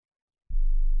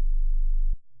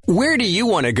Where do you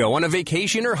want to go on a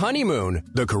vacation or honeymoon?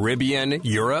 The Caribbean,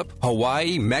 Europe,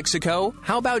 Hawaii, Mexico?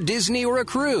 How about Disney or a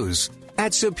cruise?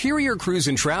 At Superior Cruise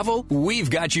and Travel, we've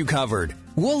got you covered.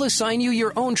 We'll assign you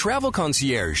your own travel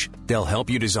concierge. They'll help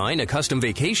you design a custom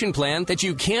vacation plan that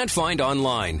you can't find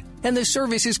online. And the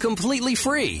service is completely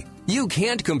free. You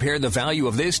can't compare the value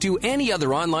of this to any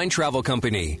other online travel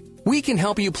company. We can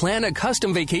help you plan a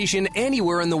custom vacation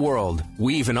anywhere in the world.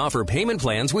 We even offer payment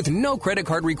plans with no credit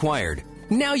card required.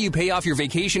 Now you pay off your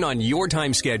vacation on your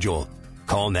time schedule.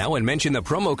 Call now and mention the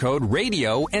promo code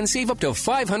RADIO and save up to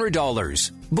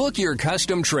 $500. Book your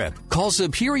custom trip. Call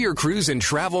Superior Cruise and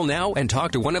Travel now and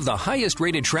talk to one of the highest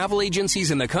rated travel agencies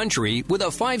in the country with a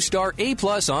 5-star A+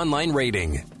 online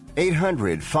rating.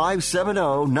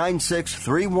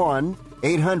 800-570-9631.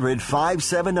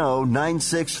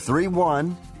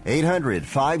 800-570-9631.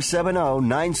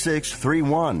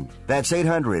 800-570-9631. That's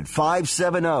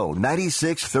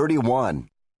 800-570-9631.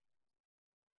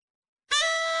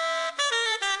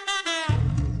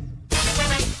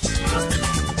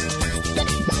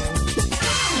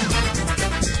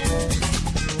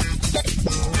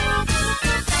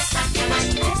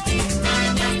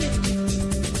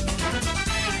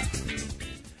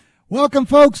 Welcome,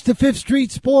 folks, to Fifth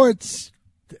Street Sports.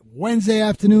 Wednesday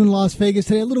afternoon, Las Vegas.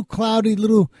 Today, a little cloudy,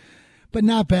 but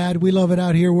not bad. We love it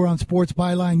out here. We're on Sports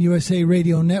Byline, USA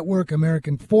Radio Network,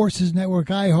 American Forces Network,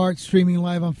 iHeart, streaming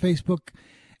live on Facebook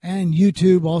and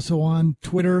YouTube, also on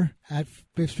Twitter at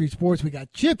Fifth Street Sports. We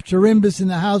got Chip Chirimbus in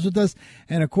the house with us,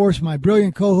 and, of course, my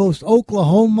brilliant co-host,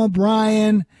 Oklahoma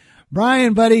Brian.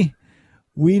 Brian, buddy,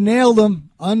 we nailed him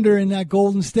under in that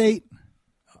Golden State.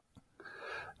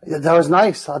 Yeah, that was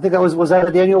nice. I think was that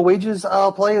a Daniel Wages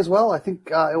play as well? I think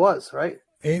it was, right?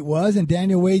 It was, and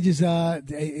Daniel Wages,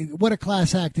 what a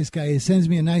class act this guy is. Sends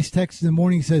me a nice text in the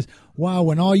morning, says, wow,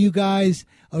 when all you guys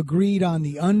agreed on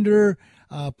the under,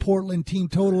 Portland team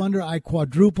total under, I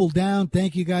quadrupled down.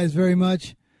 Thank you guys very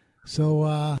much.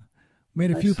 So made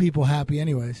a few people happy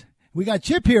anyways. We got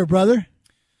Chip here, brother.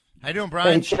 How you doing,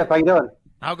 Brian? Hey, Chip, how you doing?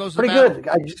 How goes the Pretty battle? good.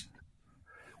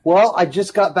 I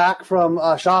just got back from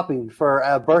shopping for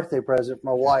a birthday present for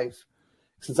my wife,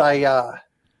 since I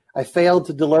failed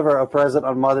to deliver a present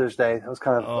on Mother's Day. That was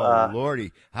kind of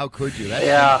Lordy, how could you?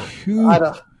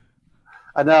 That's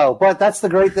I know, but that's the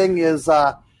great thing is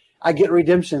I get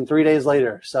redemption 3 days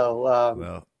later.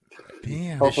 So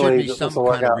damn, there should be some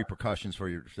kind of out. repercussions for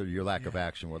your lack of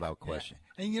action, without question.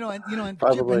 And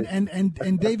Chip,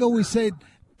 and Dave always said,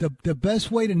 The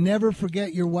best way to never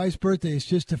forget your wife's birthday is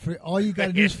just all you got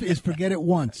to do is forget it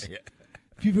once. Yeah.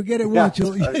 If you forget it once,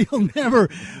 you'll never.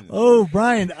 Oh,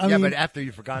 Brian, I mean, but after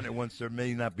you've forgotten it once, there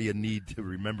may not be a need to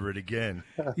remember it again.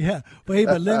 Yeah,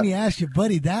 but let me ask you,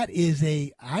 buddy,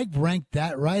 I ranked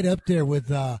that right up there with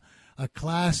a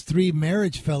Class 3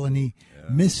 marriage felony,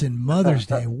 missing Mother's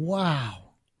Day. Wow.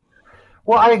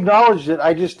 Well, I acknowledged it.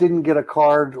 I just didn't get a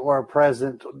card or a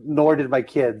present, nor did my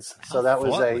kids. So that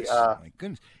was my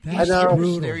goodness. That's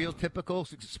stereotypical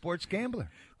sports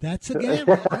gambler. That's a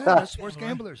gambler. That's sports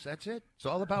gamblers. That's it. It's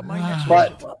all about my next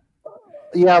but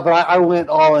I went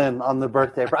all in on the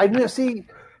birthday. I didn't see.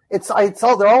 It's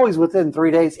all. They're always within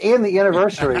 3 days, and the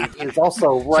anniversary is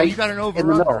also right. So you got an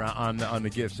over-under on the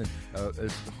gifts. And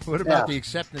what about the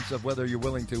acceptance of whether you're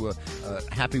willing to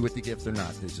happy with the gift or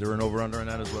not? Is there an over-under on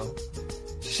that as well?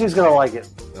 She's gonna like it.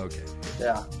 Okay.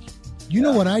 Yeah. You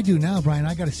know what I do now, Brian?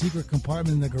 I got a secret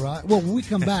compartment in the garage. Well, when we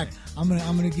come back, I'm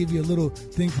gonna give you a little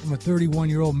thing from a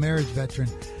 31-year-old marriage veteran.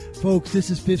 Folks, this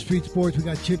is Fifth Street Sports. We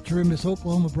got Chip Chirimbus,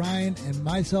 Oklahoma Brian, and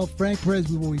myself, Frank Perez.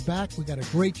 We will be back. We got a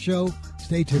great show.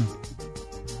 Stay tuned.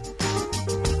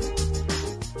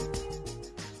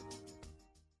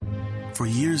 For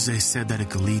years, they said that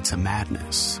it could lead to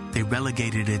madness. They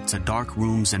relegated it to dark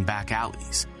rooms and back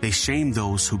alleys. They shamed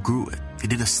those who grew it. They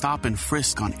did a stop and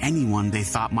frisk on anyone they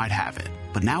thought might have it.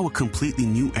 But now a completely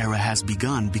new era has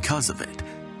begun because of it.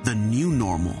 The new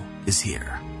normal is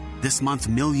here. This month,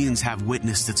 millions have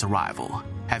witnessed its arrival.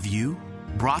 Have you?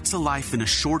 Brought to life in a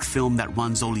short film that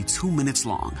runs only 2 minutes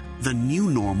long, The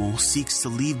New Normal seeks to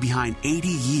leave behind 80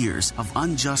 years of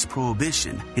unjust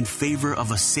prohibition in favor of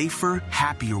a safer,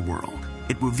 happier world.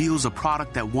 It reveals a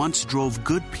product that once drove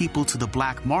good people to the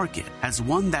black market as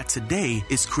one that today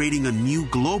is creating a new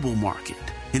global market.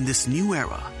 In this new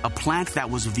era, a plant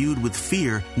that was viewed with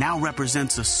fear now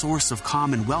represents a source of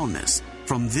calm and wellness.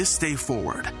 From this day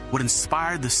forward, what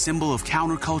inspired the symbol of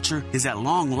counterculture is at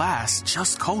long last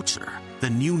just culture. The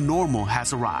new normal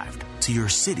has arrived. To your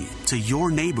city, to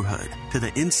your neighborhood, to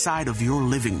the inside of your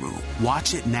living room.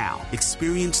 Watch it now.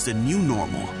 Experience the new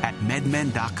normal at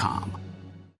medmen.com.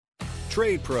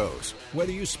 Trade pros.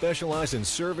 Whether you specialize in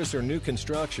service or new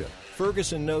construction,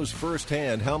 Ferguson knows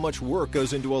firsthand how much work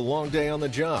goes into a long day on the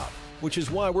job, which is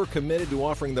why we're committed to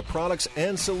offering the products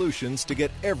and solutions to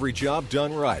get every job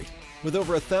done right. With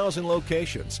over 1,000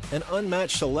 locations, an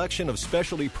unmatched selection of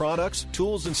specialty products,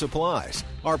 tools, and supplies,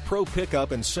 our pro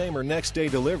pickup and same or next day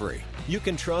delivery, you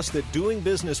can trust that doing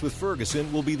business with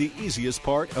Ferguson will be the easiest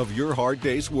part of your hard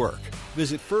day's work.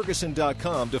 Visit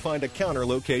Ferguson.com to find a counter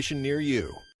location near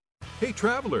you. Hey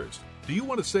travelers, do you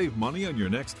want to save money on your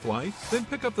next flight? Then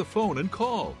pick up the phone and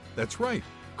call. That's right,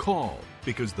 call,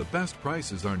 because the best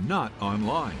prices are not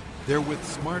online. They're with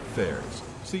SmartFares.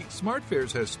 See,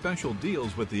 SmartFares has special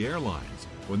deals with the airlines.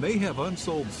 When they have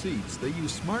unsold seats, they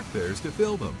use SmartFares to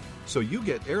fill them. So you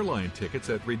get airline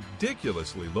tickets at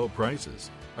ridiculously low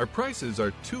prices. Our prices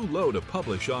are too low to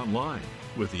publish online.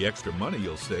 With the extra money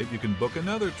you'll save, you can book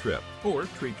another trip or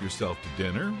treat yourself to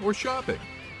dinner or shopping.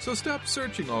 So stop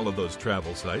searching all of those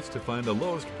travel sites to find the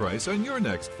lowest price on your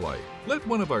next flight. Let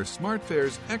one of our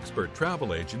SmartFares expert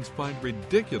travel agents find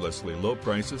ridiculously low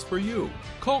prices for you.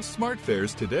 Call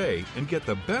SmartFares today and get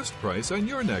the best price on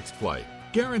your next flight.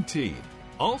 Guaranteed.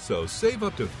 Also, save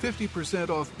up to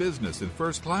 50% off business and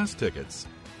first class tickets.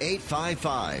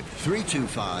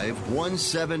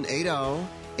 855-325-1780.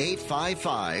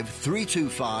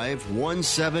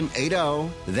 855-325-1780.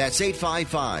 That's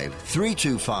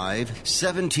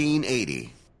 855-325-1780.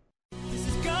 This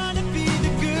is gonna be the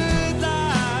good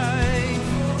life.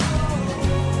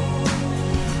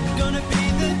 Gonna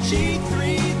be the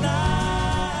G3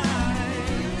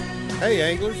 life. Hey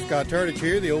anglers, Scott Turnage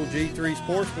here, the old G3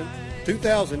 sportsman.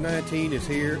 2019 is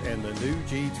here and the new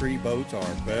G3 boats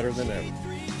are better than ever.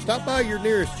 Stop by your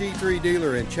nearest G3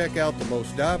 dealer and check out the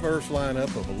most diverse lineup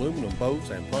of aluminum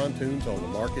boats and pontoons on the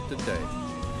market today.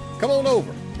 Come on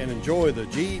over and enjoy the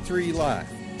G3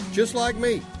 life, just like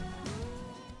me.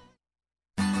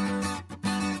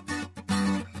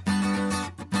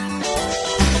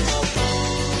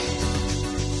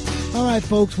 All right,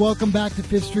 folks, welcome back to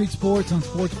Fifth Street Sports on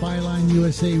Sports Byline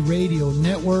USA Radio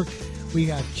Network. We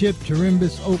got Chip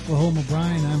Chirimbus, Oklahoma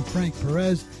Brian. I'm Frank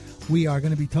Perez. We are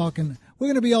going to be talking, we're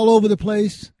going to be all over the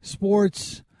place,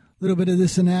 sports, a little bit of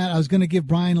this and that. I was going to give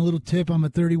Brian a little tip. I'm a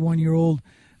 31-year-old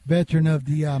veteran of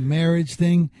the marriage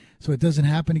thing, so it doesn't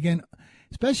happen again,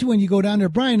 especially when you go down there.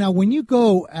 Brian, now, when you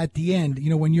go at the end, you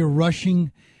know, when you're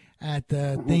rushing at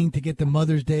the thing to get the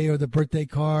Mother's Day or the birthday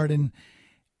card and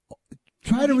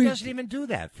try to He doesn't even do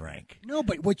that, Frank. No,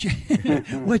 but what you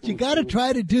what you got to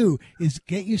try to do is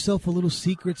get yourself a little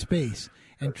secret space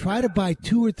and try to buy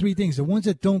 2 or 3 things, the ones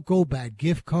that don't go bad,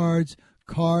 gift cards,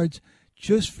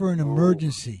 just for an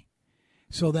emergency,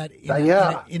 so that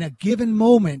in a given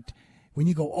moment, when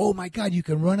you go, oh my God, you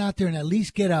can run out there and at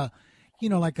least get a, you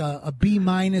know, like a B-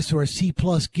 or a C+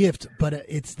 gift, but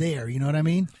it's there. You know what I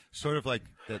mean? Sort of like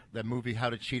that movie How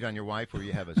to Cheat on Your Wife, where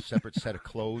you have a separate set of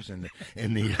clothes in the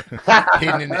hidden in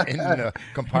the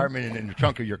compartment in the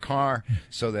trunk of your car,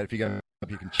 so that if you get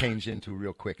you can change into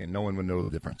real quick and no one would know the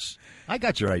difference. I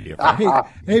got your idea.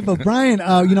 Hey, but Brian,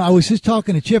 you know, I was just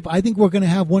talking to Chip. I think we're going to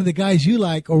have one of the guys you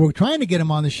like, or we're trying to get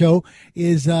him on the show,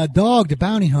 is Dog, the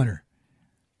bounty hunter.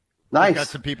 Nice. We've got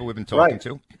some people we've been talking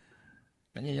to.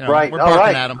 And, you know, right. We're All barking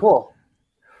right. at him. Cool.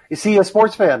 Is he a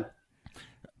sports fan?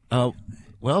 Well,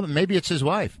 maybe it's his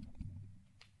wife.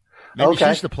 Maybe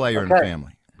she's the player in the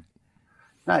family.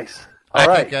 Nice.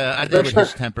 I think with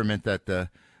his temperament that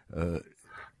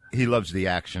he loves the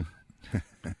action.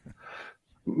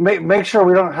 Make sure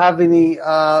we don't have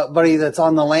anybody that's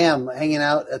on the lam hanging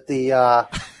out at the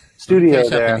studio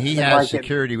there. He has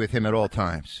security with him at all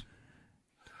times.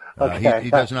 He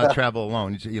does not travel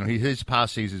alone. His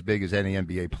posse is as big as any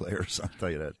NBA players. I'll tell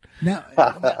you that. Now,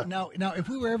 if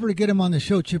we were ever to get him on the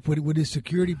show, Chip, would his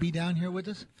security be down here with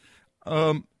us?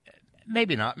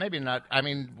 Maybe not. I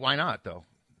mean, why not though?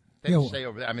 They stay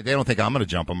over there. I mean, they don't think I'm going to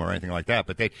jump them or anything like that,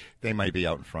 but they might be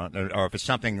out in front. Or if it's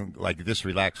something like this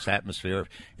relaxed atmosphere,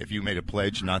 if you made a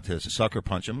pledge not to sucker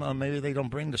punch him, maybe they don't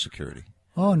bring the security.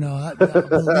 Oh no,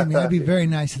 believe me, I'd be very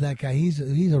nice to that guy. He's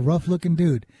a rough looking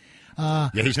dude.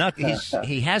 He's not.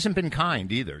 He hasn't been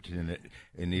kind either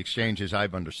in the exchanges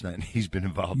I've understood. He's been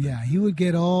involved. Yeah, he would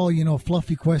get all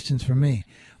fluffy questions from me.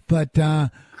 But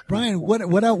Brian,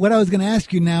 what I was going to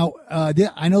ask you now?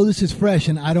 I know this is fresh,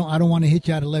 and I don't want to hit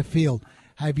you out of left field.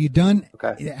 Have you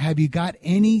got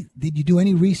any? Did you do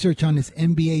any research on this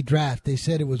NBA draft? They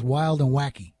said it was wild and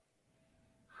wacky.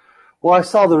 Well, I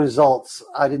saw the results.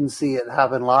 I didn't see it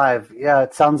happen live. Yeah,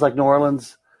 it sounds like New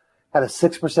Orleans had a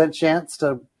 6% chance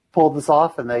to pull this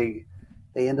off, and they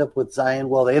end up with Zion.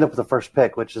 Well, they end up with the first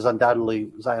pick, which is undoubtedly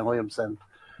Zion Williamson.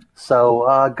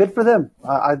 So good for them.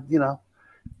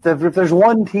 if there's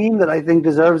one team that I think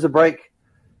deserves a break,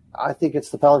 I think it's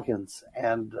the Pelicans.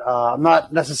 And I'm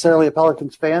not necessarily a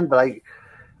Pelicans fan, but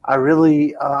I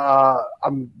really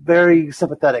I'm very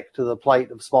sympathetic to the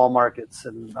plight of small markets,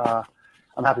 and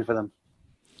I'm happy for them.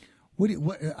 What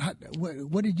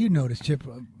did you notice, Chip?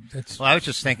 Well, I was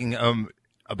just thinking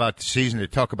about the season to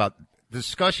talk about. The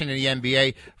discussion in the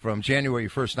NBA from January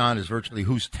 1st on is virtually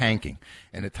who's tanking.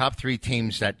 And the top 3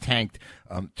 teams that tanked,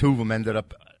 2 of them ended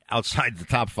up outside the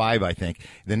top 5, I think.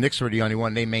 The Knicks were the only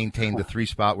one. They maintained the 3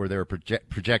 spot where they were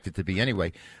projected to be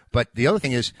anyway. But the other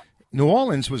thing is, New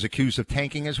Orleans was accused of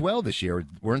tanking as well this year,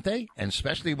 weren't they? And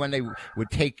especially when they would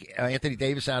take Anthony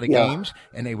Davis out of games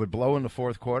and they would blow in the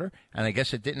fourth quarter, and I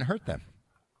guess it didn't hurt them.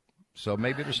 So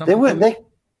maybe there's something.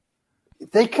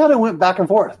 They kind of went back and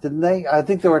forth, didn't they? I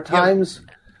think there were times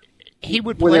he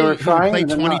would play 22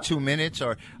 not. minutes,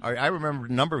 or I remember a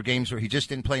number of games where he just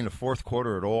didn't play in the fourth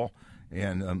quarter at all,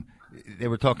 and they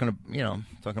were talking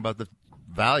about the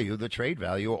value, the trade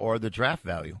value, or the draft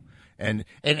value. And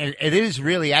it is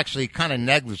really actually kind of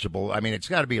negligible. I mean, it's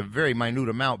got to be a very minute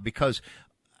amount because,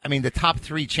 I mean, the top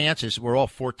 3 chances were all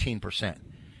 14%.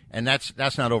 And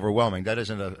that's not overwhelming. That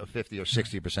isn't a 50 or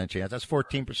 60% chance. That's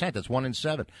 14%. That's 1 in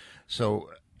 7. So,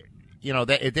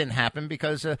 that it didn't happen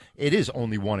because it is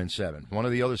only 1 in 7. One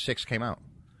of the other 6 came out.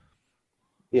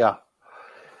 Yeah.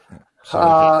 So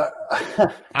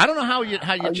I don't know how you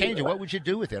change it. What would you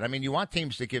do with it? I mean, you want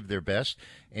teams to give their best,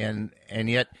 and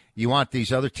yet you want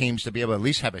these other teams to be able to at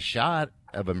least have a shot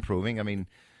of improving. I mean,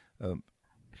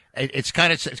 it's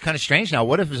kind of strange now.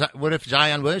 What if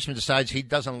Zion Williamson decides he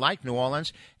doesn't like New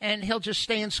Orleans and he'll just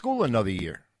stay in school another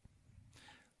year?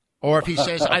 Or if he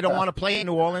says I don't want to play in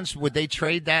New Orleans, would they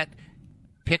trade that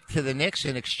pick to the Knicks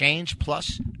in exchange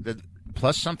plus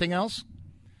something else?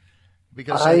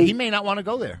 Because he may not want to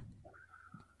go there.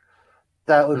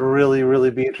 That would really,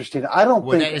 really be interesting. I don't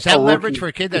think is that leverage for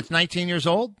a kid that's 19 years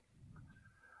old?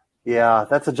 Yeah,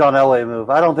 that's a John Elway move.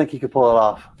 I don't think he could pull it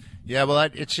off. Yeah, well,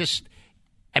 it's just.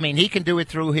 I mean, he can do it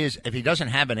through if he doesn't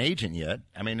have an agent yet.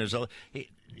 I mean,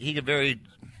 he could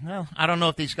I don't know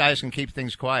if these guys can keep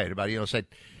things quiet about it. Say,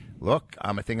 look,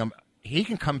 he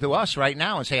can come to us right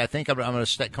now and say, I think I'm going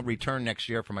to return next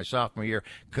year for my sophomore year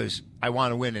because I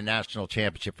want to win a national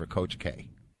championship for Coach K.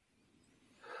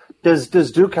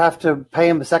 Does Duke have to pay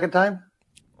him a second time?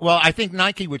 Well, I think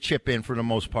Nike would chip in for the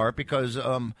most part because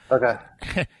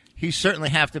he certainly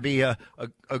have to be a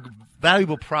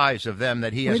valuable prize of them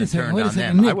that he hasn't turned on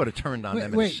them. Nick, I would have turned on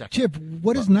them in a second. Chip,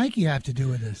 what does Nike have to do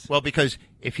with this? Well, because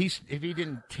if he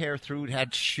didn't tear through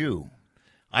that shoe,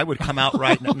 I would come out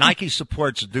right now. Nike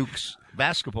supports Duke's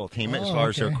basketball team as far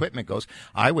as their equipment goes.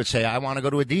 I would say I want to go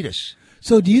to Adidas.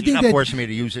 So do you think not forcing me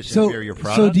to use this inferior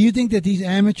product? So do you think that these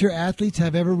amateur athletes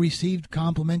have ever received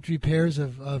complimentary pairs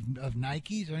of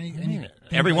Nikes or anything?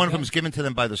 Every one of them is given to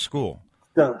them by the school.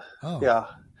 Yeah.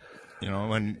 You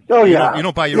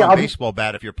don't buy your own baseball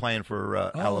bat if you're playing for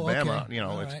Alabama.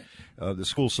 Okay. The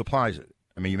school supplies it.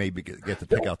 I mean, you may get to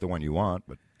pick out the one you want,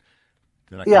 but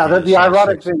the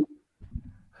ironic thing.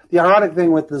 The ironic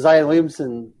thing with the Zion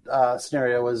Williamson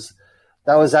scenario was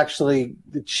that was actually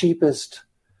the cheapest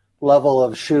level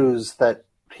of shoes that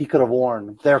he could have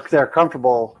worn. They're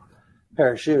comfortable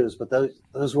pair of shoes, but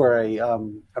those were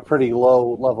a pretty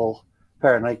low level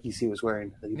pair of Nikes he was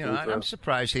wearing. I'm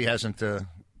surprised he hasn't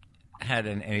had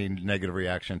any negative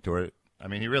reaction to it. I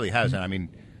mean, he really hasn't. I mean,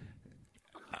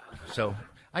 so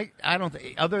I don't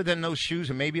think, other than those shoes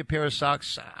and maybe a pair of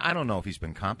socks, I don't know if he's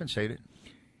been compensated.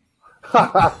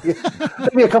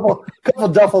 Maybe a couple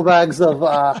duffel bags of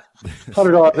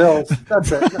 $100 bills.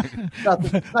 That's it.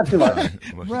 Not too much.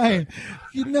 Right.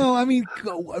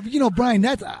 Brian,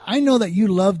 I know that you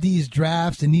love these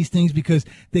drafts and these things because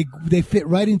they fit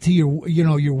right into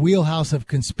your wheelhouse of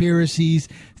conspiracies,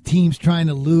 teams trying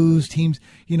to lose, teams,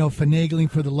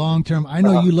 finagling for the long term. I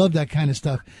know you love that kind of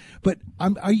stuff. But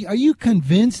are you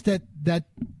convinced that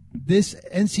this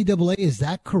NCAA is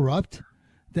that corrupt?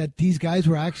 That these guys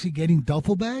were actually getting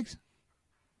duffel bags?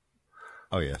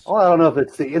 Oh, yes. Well, I don't know if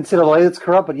it's the NCAA that's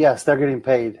corrupt, but yes, they're getting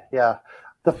paid. Yeah.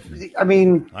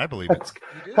 I believe it.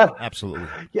 Absolutely.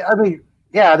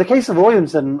 Yeah, the case of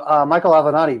Williamson, Michael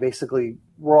Avenatti basically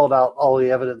rolled out all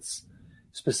the evidence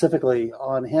specifically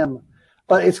on him.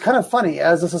 But it's kind of funny.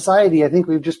 As a society, I think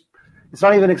it's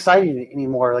not even exciting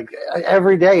anymore. Like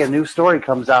every day a new story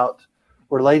comes out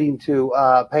relating to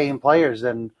paying players,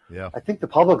 and I think the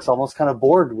public's almost kind of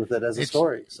bored with it as a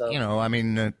story. So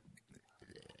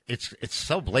it's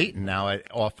so blatant now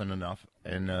often enough,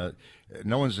 and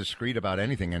no one's discreet about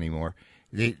anything anymore.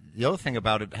 The other thing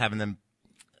about it, having them,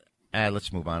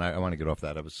 let's move on. I want to get off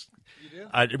that.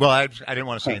 I didn't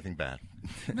want to say anything bad.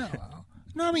 No.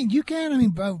 No, I mean, you can. I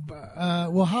mean,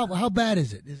 well, how bad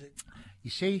is it? Is it?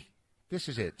 You see, this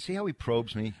is it. See how he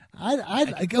probes me? I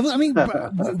mean,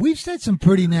 we've said some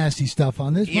pretty nasty stuff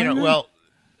on this. Well.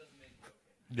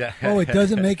 Oh, it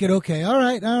doesn't make it okay. All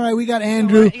right. We got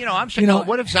Andrew. I'm saying,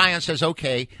 what if Zion says,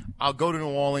 okay, I'll go to New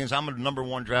Orleans. I'm a number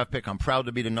 1 draft pick. I'm proud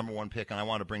to be the number 1 pick, and I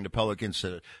want to bring the Pelicans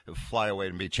to fly away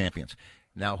and be champions.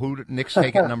 Now, who do Knicks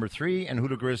take at number 3, and who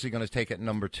the Grizzlies going to take at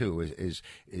number 2?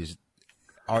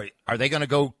 Are they going to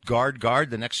go guard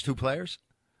the next 2 players?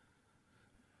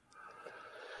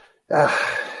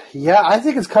 Yeah, I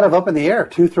think it's kind of up in the air,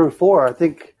 2 through 4. I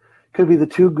think could be the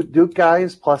 2 Duke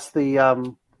guys plus the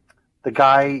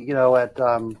guy, at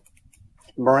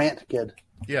Morant kid.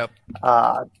 Yep.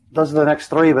 Those are the next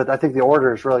 3, but I think the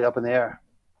order is really up in the air.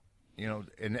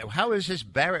 And how is this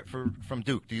Barrett from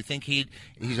Duke? Do you think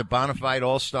he's a bona fide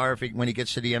all-star when he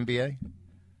gets to the NBA?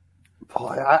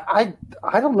 Boy, I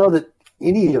don't know that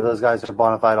any of those guys are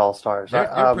bona fide all-stars.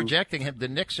 They're projecting him. The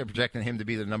Knicks are projecting him to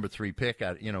be the number 3 pick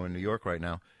in New York right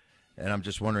now. And I'm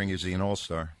just wondering, is he an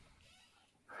all-star?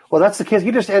 Well, that's the kiss.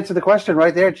 You just answered the question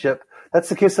right there, Chip. That's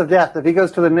the kiss of death. If he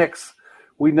goes to the Knicks,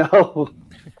 we know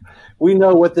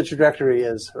what the trajectory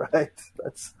is, right?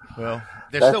 They're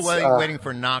still waiting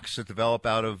for Knox to develop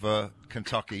out of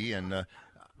Kentucky, and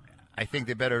I think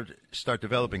they better start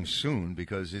developing soon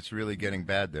because it's really getting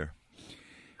bad there.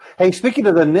 Hey, speaking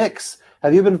of the Knicks,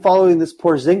 have you been following this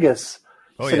Porzingis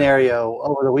scenario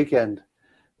over the weekend?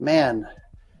 Man,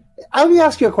 let me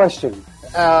ask you a question.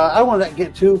 I don't want to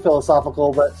get too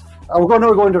philosophical, but we're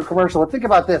going to a commercial. But think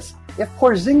about this. If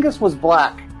Porzingis was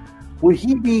black, would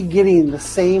he be getting the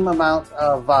same amount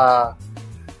of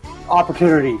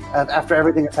opportunity after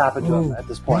everything that's happened to him at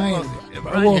this point?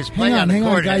 Brian, his play on the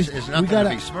court is nothing to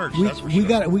be smirched. We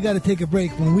got to take a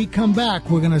break. When we come back,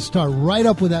 we're going to start right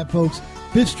up with that, folks.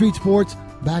 Fifth Street Sports,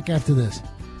 back after this.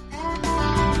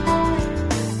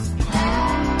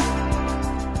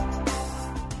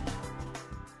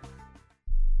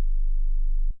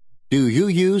 Do you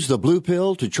use the blue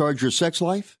pill to charge your sex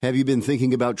life? Have you been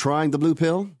thinking about trying the blue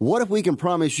pill? What if we can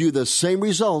promise you the same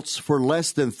results for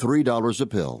less than $3 a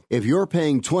pill? If you're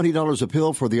paying $20 a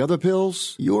pill for the other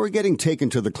pills, you're getting taken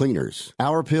to the cleaners.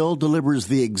 Our pill delivers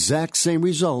the exact same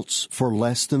results for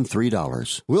less than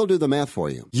 $3. We'll do the math for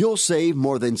you. You'll save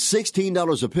more than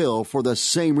 $16 a pill for the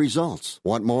same results.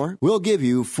 Want more? We'll give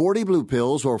you 40 blue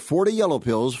pills or 40 yellow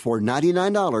pills for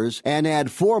 $99 and add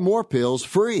 4 more pills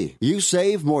free. You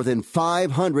save more than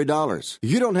 $500.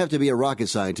 You don't have to be a rocket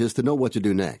scientist to know what to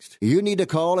do next. You need to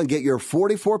call and get your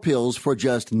 44 pills for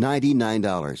just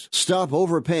 $99. Stop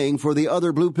overpaying for the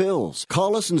other blue pills.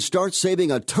 Call us and start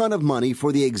saving a ton of money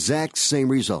for the exact same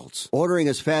results. Ordering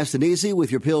is fast and easy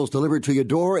with your pills delivered to your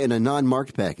door in a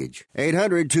non-marked package.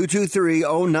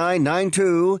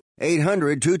 800-223-0992.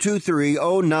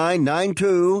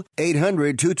 800-223-0992.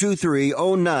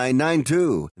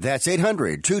 800-223-0992. That's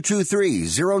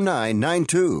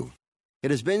 800-223-0992. It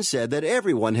has been said that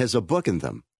everyone has a book in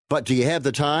them. But do you have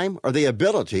the time or the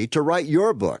ability to write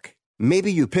your book?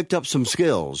 Maybe you picked up some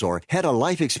skills or had a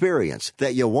life experience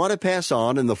that you want to pass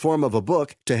on in the form of a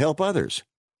book to help others.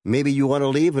 Maybe you want to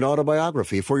leave an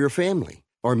autobiography for your family.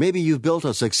 Or maybe you've built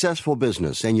a successful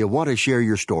business and you want to share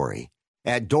your story.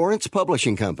 At Dorrance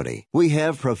Publishing Company, we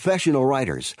have professional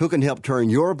writers who can help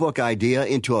turn your book idea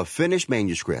into a finished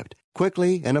manuscript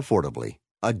quickly and affordably.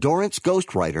 A Dorrance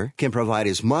ghostwriter can provide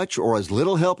as much or as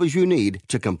little help as you need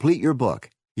to complete your book.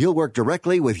 You'll work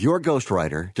directly with your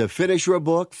ghostwriter to finish your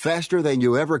book faster than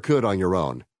you ever could on your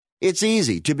own. It's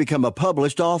easy to become a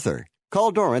published author. Call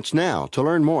Dorrance now to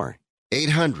learn more.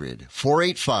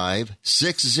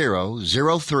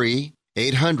 800-485-6003.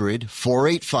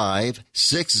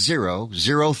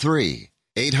 800-485-6003.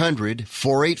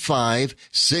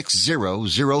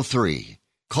 800-485-6003.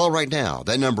 Call right now.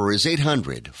 That number is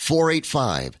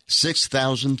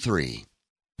 800-485-6003.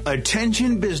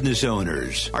 Attention business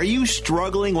owners. Are you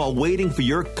struggling while waiting for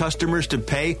your customers to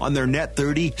pay on their net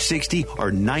 30, 60,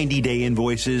 or 90-day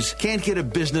invoices? Can't get a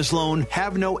business loan?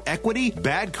 Have no equity?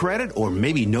 Bad credit? Or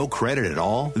maybe no credit at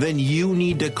all? Then you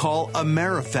need to call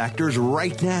AmeriFactors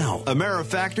right now.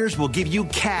 AmeriFactors will give you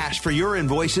cash for your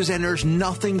invoices and there's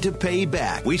nothing to pay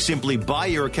back. We simply buy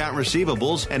your account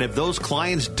receivables, and if those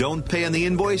clients don't pay on the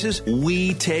invoices,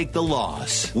 we take the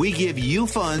loss. We give you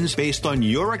funds based on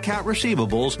your account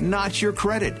receivables credentials, not your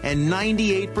credit. And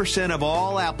 98% of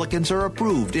all applicants are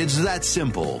approved. It's that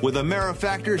simple. With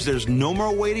AmeriFactors, there's no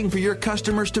more waiting for your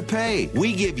customers to pay.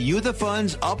 We give you the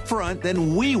funds up front,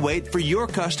 then we wait for your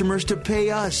customers to pay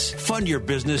us. Fund your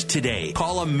business today.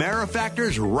 Call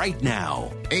AmeriFactors right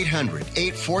now.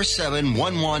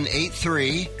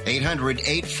 800-847-1183.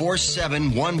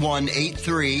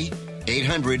 800-847-1183.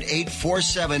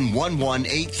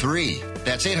 800-847-1183.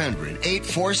 That's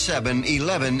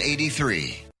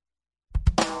 800-847-1183.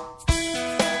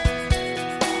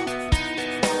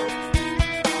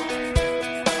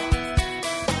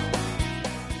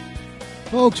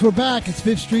 Folks, we're back. It's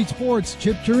Fifth Street Sports.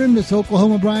 Chip Chirimbus,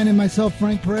 Oklahoma Brian, and myself,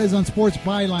 Frank Perez, on Sports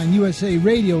Byline, USA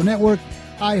Radio Network,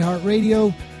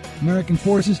 iHeartRadio, American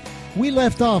Forces. We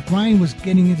left off. Brian was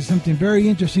getting into something very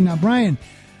interesting. Now, Brian,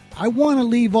 I want to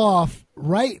leave off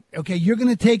right. Okay, you're going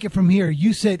to take it from here.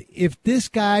 You said if this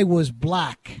guy was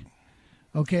black.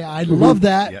 Okay, I love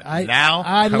that. Yeah. I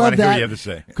hear love that. What you have to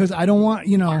say. Because I don't want,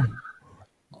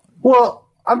 Well,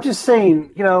 I'm just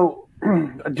saying,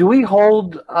 do we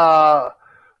hold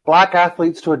black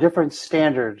athletes to a different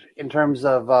standard in terms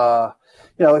of,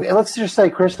 let's just say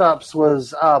Kristaps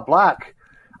was black.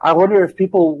 I wonder if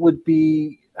people would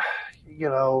be,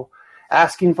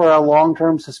 asking for a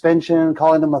long-term suspension,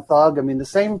 calling him a thug. I mean,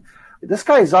 this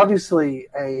guy is obviously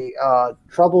a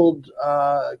troubled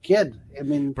kid. I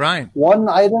mean, Brian, one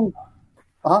item,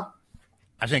 I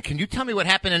was saying, can you tell me what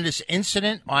happened in this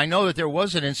incident? I know that there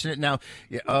was an incident. Now,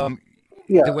 the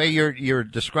way you're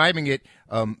describing it,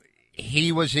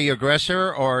 he was the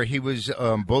aggressor, or he was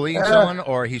bullying someone,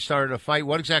 or he started a fight.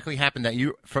 What exactly happened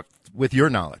with your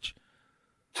knowledge?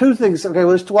 Two things. Okay,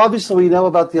 well, obviously we know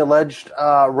about the alleged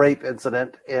rape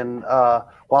incident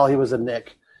while he was a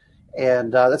Knick,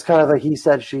 and that's kind of a he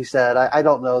said, she said. I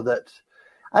don't know that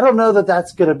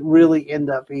that's going to really end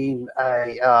up being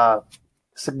a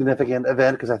significant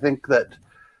event, because I think that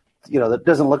that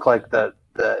doesn't look like the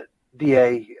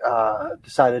DA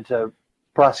decided to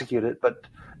prosecute it, but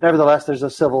nevertheless, there's a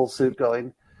civil suit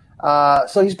going.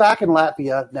 So he's back in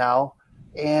Latvia now.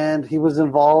 And he was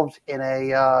involved in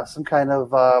some kind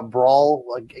of brawl,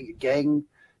 like gang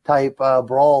type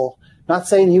brawl. Not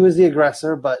saying he was the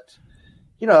aggressor, but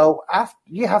you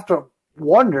have to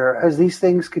wonder, as these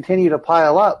things continue to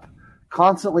pile up,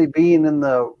 constantly being in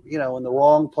the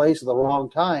wrong place at the wrong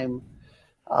time.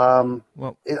 I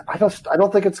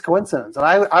don't think it's a coincidence, and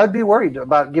I would be worried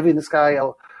about giving this guy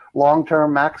a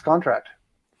long-term max contract.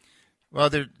 Well,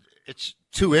 it's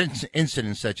two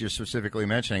incidents that you're specifically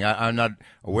mentioning. I'm not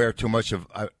aware too much of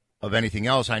anything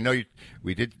else. I know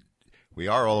we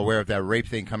are all aware of that rape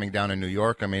thing coming down in New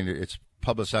York. I mean, it's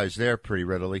publicized there pretty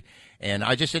readily. And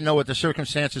I just didn't know what the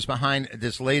circumstances behind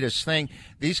this latest thing.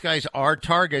 These guys are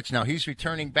targets. Now, he's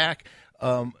returning back,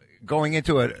 going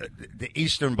into the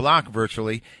Eastern Bloc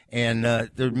virtually, and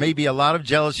there may be a lot of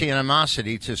jealousy and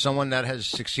animosity to someone that has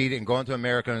succeeded in going to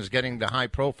America and is getting the high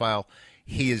profile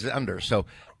he is under. So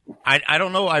I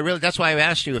don't know. That's why I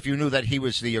asked you if you knew that he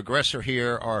was the aggressor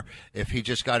here, or if he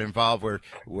just got involved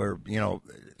where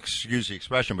excuse the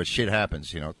expression, but shit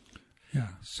happens, Yeah.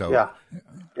 So yeah.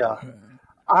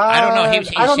 I don't know. He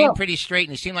seemed pretty straight,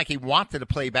 and he seemed like he wanted to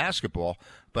play basketball.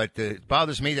 But it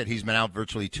bothers me that he's been out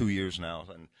virtually 2 years now,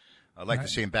 and I'd like to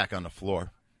see him back on the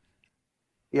floor.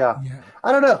 Yeah.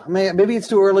 I don't know. Maybe it's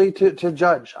too early to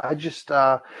judge. I'm just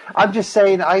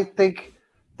saying. I think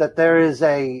that there is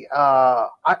I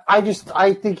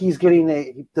think he's getting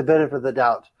the benefit of the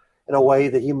doubt in a way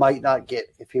that he might not get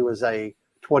if he was a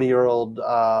 20-year-old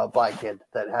black kid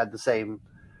that had the same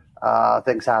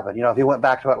things happen. If he went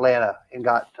back to Atlanta and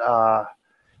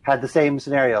had the same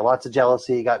scenario, lots of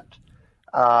jealousy, got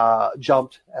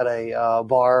jumped at a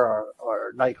bar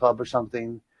or nightclub or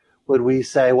something, would we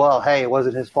say, well, hey, it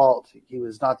wasn't his fault. He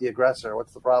was not the aggressor.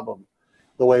 What's the problem?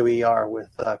 The way we are with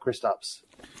Kristaps.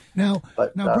 Now,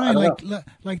 Brian,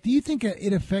 do you think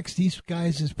it affects these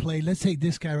guys' play? Let's take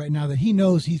this guy right now that he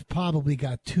knows he's probably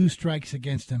got 2 strikes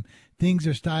against him. Things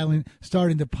are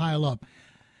starting to pile up.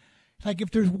 Like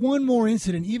if there's one more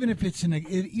incident, even if it's in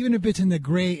the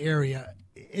gray area,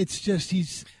 it's just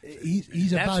he's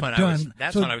about done.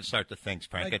 That's when I would start to think,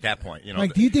 Frank. At that point,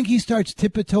 do you think he starts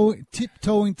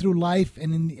tiptoeing through life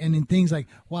and in things like,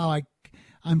 wow,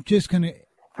 I'm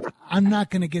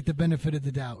not gonna get the benefit of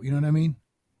the doubt. You know what I mean?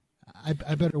 I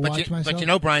better watch myself.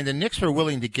 But Brian, the Knicks were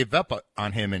willing to give up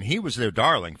on him, and he was their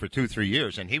darling for 2-3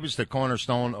 years, and he was the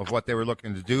cornerstone of what they were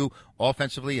looking to do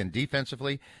offensively and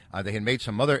defensively. They had made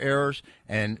some other errors,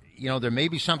 and there may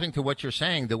be something to what you're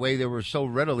saying, the way they were so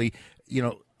readily,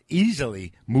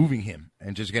 easily moving him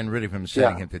and just getting rid of him and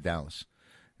sending him to Dallas.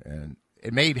 And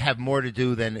it may have more to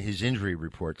do than his injury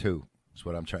report too. That's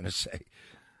what I'm trying to say.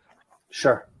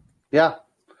 Sure. Yeah.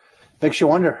 Makes you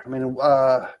wonder. I mean,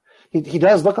 he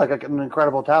does look like an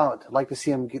incredible talent. I'd like to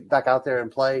see him get back out there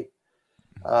and play.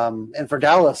 And for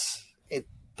Dallas, it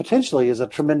potentially is a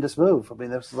tremendous move. I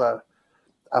mean, this is a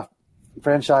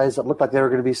franchise that looked like they were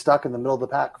going to be stuck in the middle of the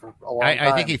pack for a long time.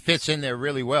 I think he fits in there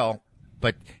really well.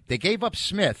 But they gave up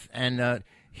Smith, and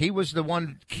he was the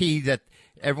one key that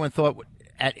everyone thought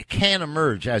can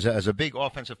emerge as a big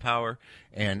offensive power,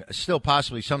 and still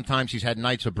possibly sometimes he's had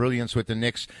nights of brilliance with the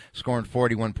Knicks, scoring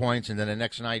 41 points, and then the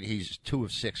next night he's 2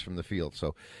 of 6 from the field.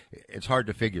 So it's hard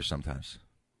to figure sometimes.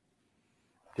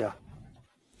 Yeah.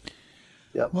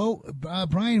 Yeah. Well,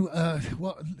 Brian,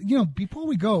 before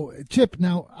we go, Chip,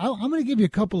 now I'm going to give you a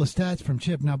couple of stats from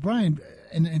Chip. Now, Brian,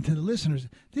 and to the listeners,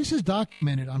 this is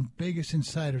documented on Vegas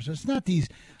Insider. So it's not these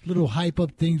little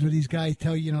hype-up things where these guys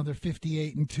tell you, they're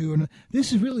 58-2. And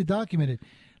this is really documented.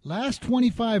 Last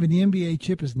 25 in the NBA,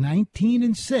 Chip, is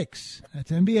 19-6.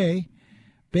 That's NBA.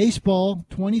 Baseball,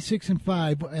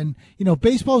 26-5. And,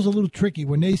 baseball's a little tricky.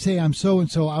 When they say I'm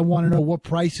so-and-so, I want to know what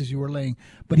prices you were laying.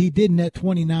 But he did net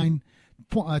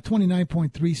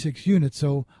 29.36 units.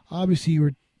 So obviously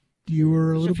you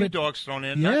were a little few bit dogs thrown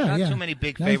in. Yeah, not too many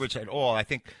big favorites at all. I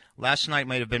think last night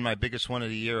might have been my biggest one of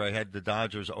the year. I had the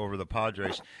Dodgers over the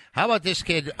Padres. How about this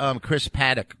kid, Chris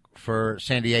Paddock for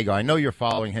San Diego? I know you're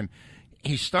following him.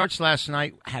 He starts last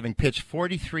night having pitched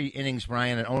 43 innings,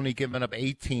 Brian, and only given up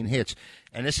 18 hits.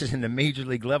 And this is in the major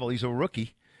league level. He's a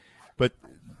rookie. But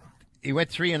he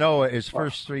went 3-0 his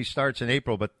first 3 starts in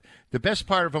April. But the best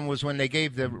part of him was when they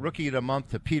gave the Rookie of the Month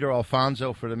to Peter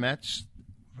Alfonso for the Mets.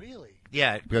 Really?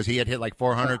 Yeah, because he had hit like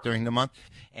 400 during the month.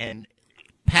 And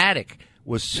Paddock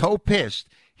was so pissed,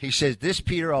 he says, this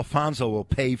Peter Alfonso will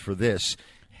pay for this.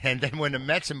 And then when the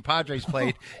Mets and Padres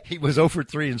played, he was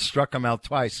 0-for-3 and struck him out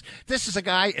twice. This is a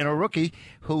guy and a rookie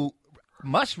who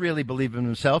must really believe in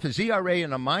himself. His ERA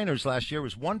in the minors last year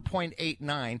was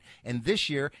 1.89, and this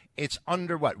year it's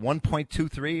under,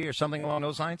 1.23 or something along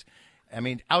those lines? I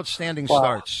mean, outstanding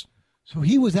starts. So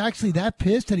he was actually that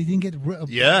pissed that he didn't get.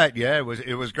 Yeah, it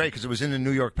was great because it was in the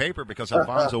New York paper because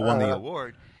Alfonso won the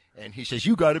award, and he says,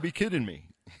 "You got to be kidding me!"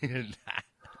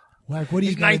 What do you?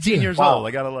 He's 19 years old.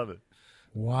 I gotta love it.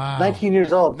 Wow, 19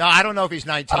 years old. No, I don't know if he's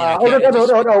 19. No.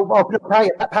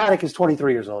 Paddock is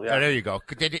 23 years old. Yeah. Oh, there you go.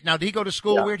 Did he go to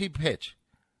school? Yeah. Where'd he pitch?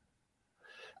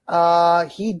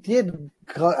 He did.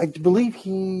 I believe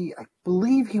he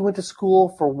went to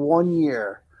school for 1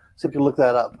 year. So if you look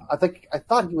that up, I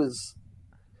thought he was.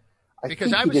 I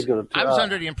was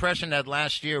under the impression that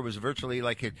last year was virtually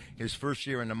like his first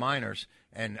year in the minors,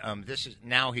 and this is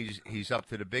now he's up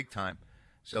to the big time.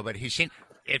 So, but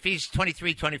if he's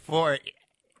 23, 24,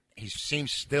 he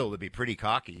seems still to be pretty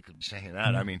cocky. Saying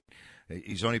that, I mean,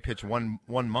 he's only pitched one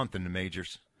month in the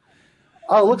majors.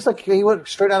 Oh, it looks like he went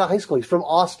straight out of high school. He's from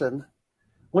Austin.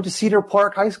 Went to Cedar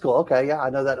Park High School. Okay, yeah, I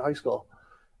know that high school.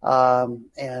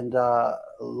 And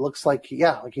looks like he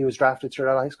was drafted straight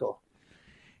out of high school.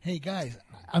 Hey guys,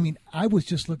 I mean, I was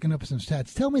just looking up some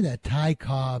stats. Tell me that Ty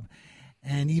Cobb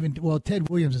and Ted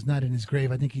Williams is not in his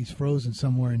grave. I think he's frozen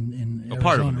somewhere in Arizona,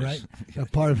 part of him right? A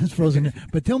part of him is frozen.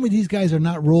 But tell me these guys are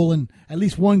not rolling. At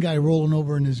least one guy rolling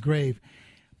over in his grave.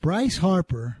 Bryce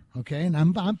Harper, okay, and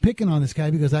I'm picking on this guy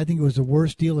because I think it was the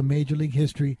worst deal in Major League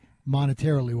history,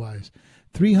 monetarily wise.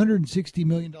 $360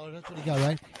 million. That's what he got,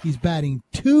 right? He's batting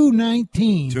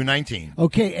 .219. .219.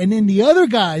 Okay, and then the other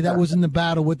guy that was in the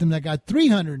battle with him that got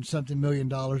 $300-something million,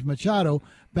 Machado,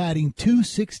 batting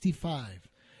 .265.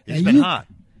 He's been hot.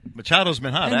 Machado's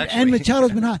been hot, actually. And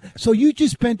Machado's been hot. So you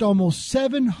just spent almost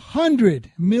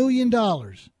 $700 million,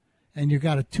 and you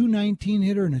got a .219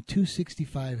 hitter and a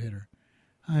 .265 hitter.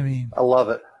 I mean, I love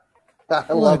it.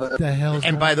 I love it. What the hell's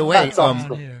And going by the on? way, That's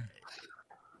awesome here?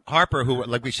 Harper, who,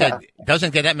 like we said,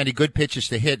 doesn't get that many good pitches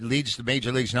to hit, leads the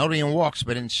major leagues not only in walks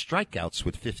but in strikeouts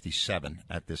with 57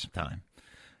 at this time.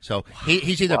 So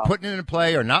he's either putting it in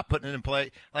play or not putting it in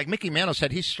play. Like Mickey Mantle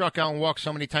said, he struck out and walked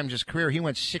so many times in his career, he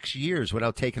went 6 years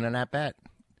without taking an at-bat.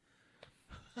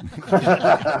 He did.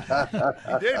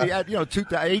 He had,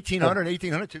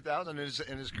 1,800, 2,000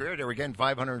 in his career. They were getting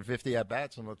 550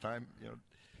 at-bats all the time.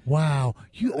 Wow.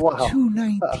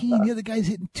 219. The other guy's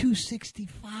hitting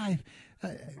 265.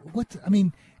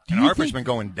 And Harper's been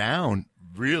going down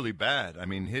really bad. I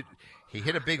mean, he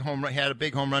hit a big home run. He had a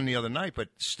big home run the other night, but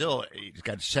still, he's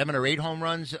got 7 or 8 home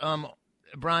runs,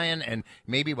 Brian, and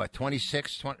maybe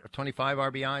 25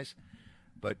 RBIs.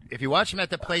 But if you watch him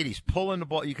at the plate, he's pulling the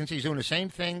ball. You can see he's doing the same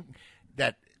thing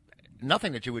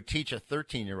nothing that you would teach a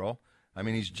 13-year-old. I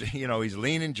mean, he's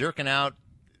leaning, jerking out,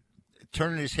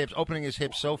 turning his hips, opening his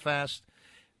hips so fast.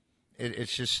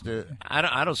 It's just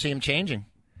I don't see him changing.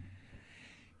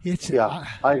 I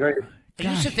agree. I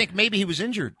used to think maybe he was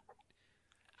injured.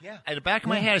 Yeah. At the back of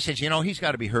my head, I said, he's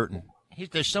got to be hurting.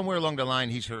 There's somewhere along the line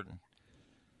he's hurting.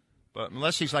 But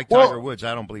unless he's like Tiger Woods,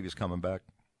 I don't believe he's coming back.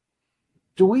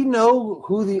 Do we know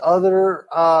who the other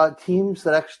teams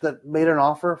that made an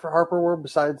offer for Harper were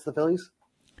besides the Phillies?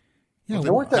 Yeah,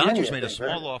 the Dodgers made a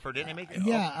small offer, didn't they? Make it?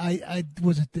 Yeah, I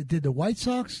was it. Did the White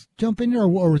Sox jump in there,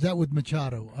 or was that with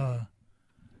Machado?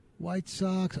 White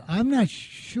Sox. I'm not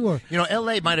sure.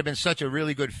 L.A. might have been such a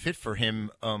really good fit for him.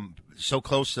 So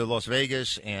close to Las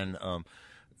Vegas and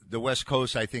the West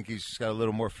Coast. I think he's got a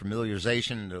little more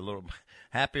familiarization, a little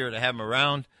happier to have him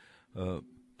around.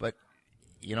 But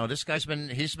this guy's been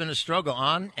a struggle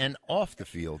on and off the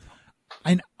field.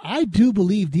 And I do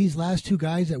believe these last two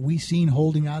guys that we've seen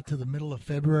holding out to the middle of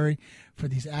February for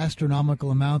these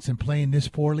astronomical amounts and playing this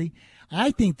poorly,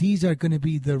 I think these are going to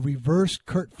be the reverse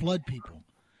Curt Flood people.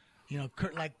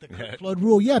 Curt Flood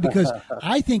rule. Yeah, because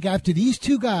I think after these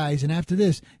two guys and after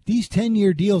this, these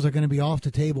 10-year deals are going to be off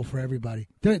the table for everybody.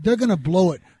 They're going to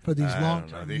blow it for these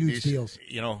long-term huge deals.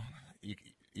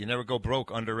 You never go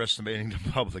broke underestimating the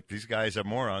public. These guys are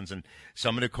morons, and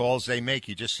some of the calls they make,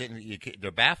 you just sit and they're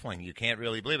baffling. You can't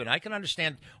really believe it. And I can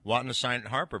understand wanting to sign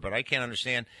Harper, but I can't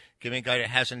understand giving a guy that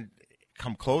hasn't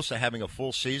come close to having a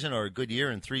full season or a good year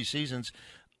in 3 seasons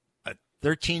a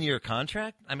 13-year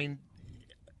contract. I mean,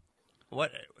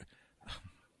 what?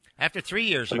 After 3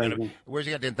 years, where's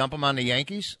he going to dump him on the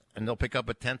Yankees, and they'll pick up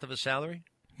a tenth of his salary?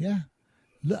 Yeah.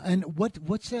 And what's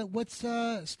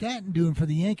Stanton doing for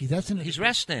the Yankees? He's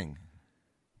resting.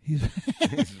 He's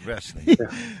resting.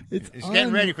 He's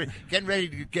getting ready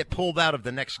to get pulled out of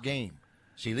the next game.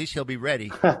 See, at least he'll be ready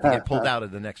to get pulled out of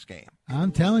the next game.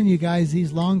 I'm telling you guys,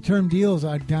 these long-term deals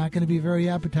are not going to be very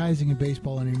appetizing in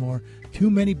baseball anymore. Too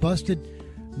many busted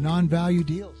non-value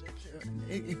deals.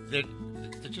 They're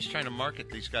just trying to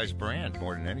market these guys' brand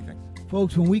more than anything.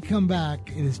 Folks, when we come back,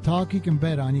 it is talk you can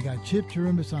bet on. You got Chip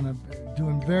Chirimbus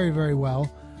doing very, very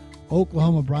well.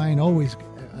 Oklahoma Brian, always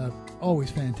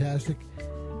fantastic.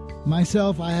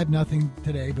 Myself, I have nothing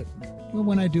today, but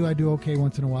when I do okay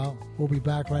once in a while. We'll be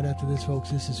back right after this,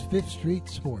 folks. This is 5th Street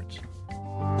Sports.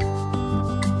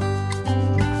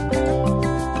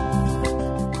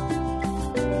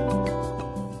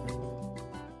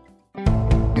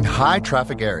 In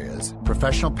high-traffic areas,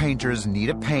 professional painters need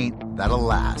a paint that'll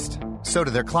last. So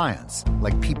do their clients,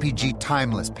 like PPG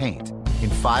Timeless Paint, in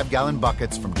 5-gallon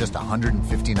buckets from just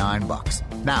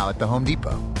 $159. Now at the Home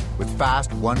Depot, with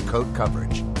fast one-coat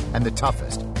coverage and the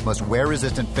toughest, most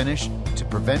wear-resistant finish to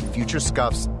prevent future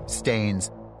scuffs,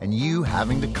 stains, and you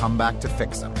having to come back to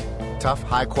fix them. Tough,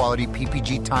 high-quality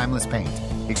PPG Timeless Paint,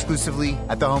 exclusively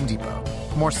at the Home Depot.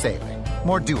 More saving,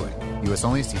 more doing. U.S.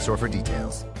 only. See store for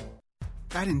details.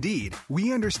 At Indeed,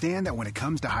 we understand that when it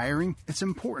comes to hiring, it's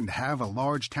important to have a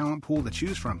large talent pool to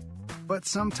choose from. But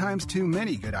sometimes too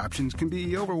many good options can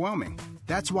be overwhelming.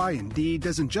 That's why Indeed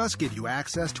doesn't just give you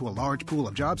access to a large pool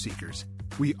of job seekers.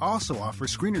 We also offer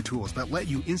screener tools that let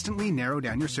you instantly narrow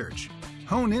down your search.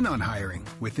 Hone in on hiring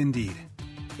with Indeed.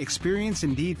 Experience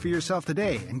Indeed for yourself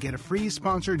today and get a free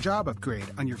sponsored job upgrade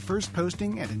on your first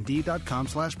posting at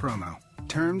Indeed.com/promo.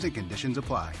 Terms and conditions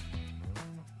apply.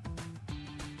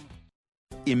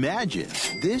 Imagine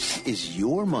this is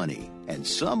your money and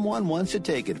someone wants to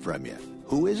take it from you.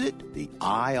 Who is it? The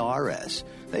IRS.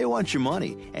 They want your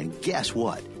money, and guess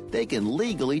what? They can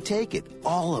legally take it,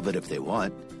 all of it if they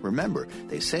want. Remember,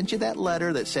 they sent you that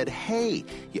letter that said, hey,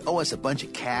 you owe us a bunch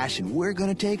of cash and we're going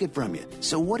to take it from you.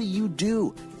 So what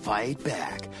do? Fight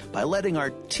back by letting our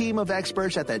team of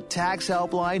experts at the Tax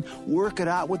Helpline work it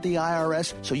out with the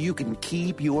IRS so you can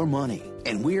keep your money.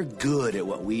 And we're good at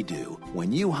what we do.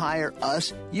 When you hire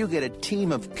us, you get a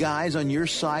team of guys on your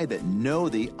side that know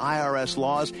the IRS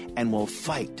laws and will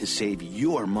fight to save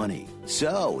your money.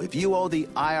 So, if you owe the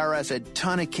IRS a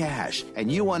ton of cash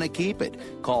and you want to keep it,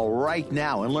 call right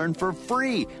now and learn for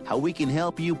free how we can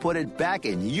help you put it back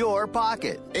in your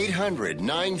pocket.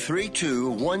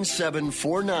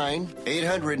 800-932-1749.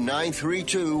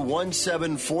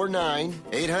 800-932-1749.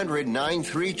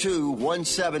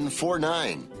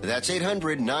 800-932-1749. That's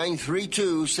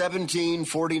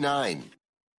 800-932-1749.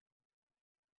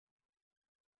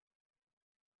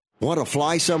 Want to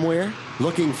fly somewhere?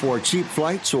 Looking for cheap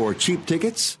flights or cheap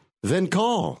tickets? Then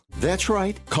call. That's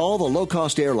right. Call the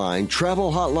low-cost airline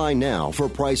travel hotline now for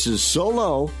prices so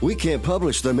low we can't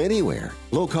publish them anywhere.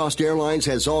 Low Cost Airlines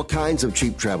has all kinds of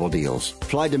cheap travel deals.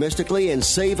 Fly domestically and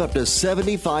save up to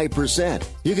 75%.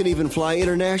 You can even fly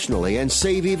internationally and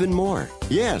save even more.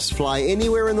 Yes, fly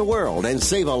anywhere in the world and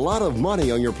save a lot of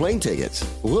money on your plane tickets.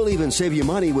 We'll even save you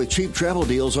money with cheap travel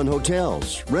deals on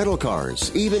hotels, rental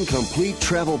cars, even complete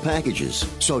travel packages.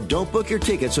 So don't book your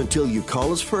tickets until you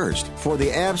call us first for the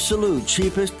absolute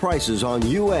cheapest prices on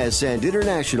U.S. and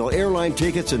international airline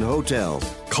tickets and hotels.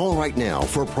 Call right now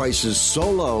for prices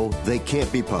so low they can't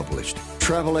be published.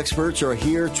 Travel experts are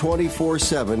here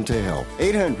 24/7 to help.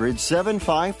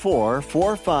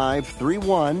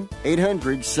 800-754-4531.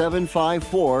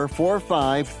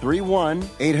 800-754-4531.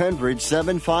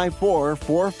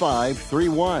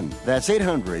 800-754-4531. That's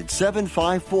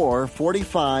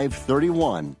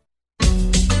 800-754-4531.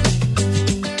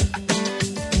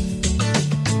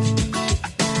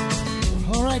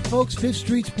 All right, folks, Fifth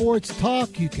Street Sports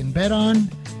Talk you can bet on.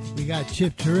 We got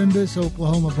Chip Turimbas,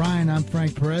 Oklahoma Brian. I'm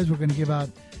Frank Perez. We're going to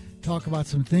talk about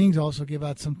some things, also give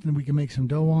out something we can make some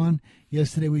dough on.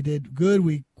 Yesterday we did good.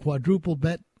 We quadruple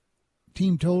bet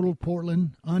team total,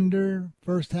 Portland under,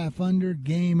 first half under,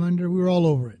 game under. We were all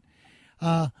over it.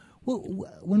 What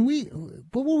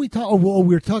were we talking? Oh,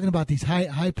 we were talking about these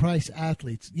high price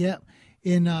athletes. Yeah,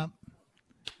 in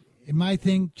my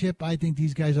thing, Chip, I think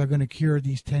these guys are going to cure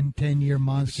these 10-year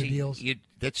monster deals.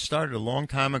 That started a long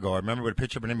time ago. I remember with a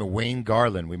pitcher by the name of Wayne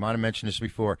Garland. We might have mentioned this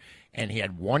before. And he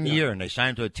had 1 year, and they signed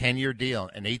him to a 10-year deal.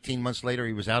 And 18 months later,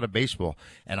 he was out of baseball.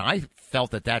 And I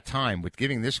felt at that time, with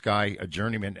giving this guy a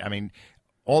journeyman, I mean,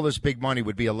 all this big money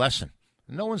would be a lesson.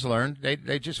 No one's learned.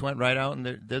 They just went right out,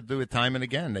 and they'll do it time and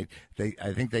again.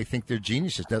 I think they think they're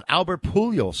geniuses. The Albert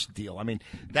Pujols deal, I mean,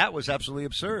 that was absolutely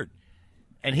absurd.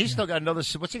 And he's still got another,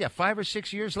 what's he got, 5 or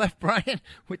 6 years left, Brian,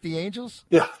 with the Angels?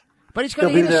 Yeah. But he's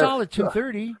going to hit a solid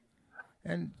 230.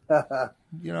 And, I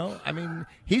mean,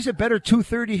 he's a better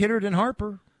 230 hitter than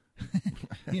Harper.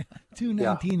 Yeah,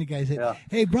 219 the guy's hit. Yeah.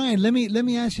 Hey, Brian, let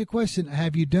me ask you a question.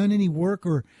 Have you done any work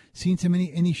or seen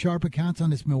any sharp accounts on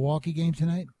this Milwaukee game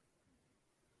tonight?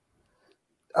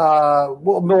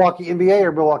 Milwaukee NBA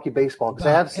or Milwaukee baseball? Because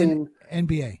I have seen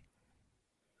NBA.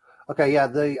 Okay, yeah,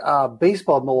 the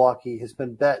baseball of Milwaukee has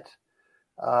been bet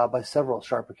by several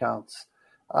sharp accounts.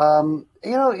 In the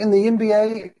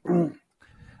NBA,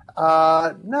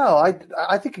 no,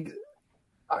 I think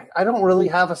I don't really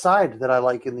have a side that I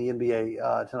like in the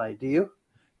NBA tonight. Do you?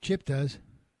 Chip does.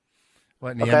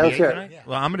 What in the NBA tonight? Yeah.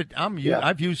 Well,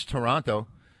 I've used Toronto,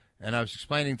 and I was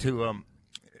explaining to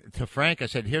Frank. I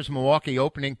said, "Here's Milwaukee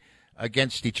opening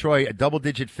against Detroit, a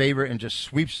double-digit favorite, and just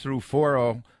sweeps through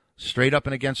 4-0 straight up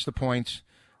and against the points.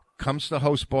 Comes to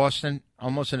host Boston,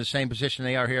 almost in the same position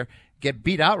they are here. Get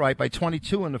beat outright by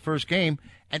 22 in the first game,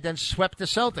 and then swept the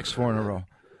Celtics 4 in a row.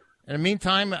 In the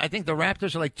meantime, I think the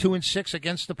Raptors are like 2-6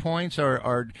 against the points,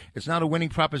 or it's not a winning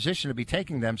proposition to be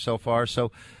taking them so far.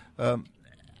 So I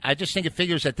just think it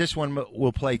figures that this one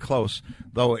will play close,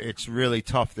 though it's really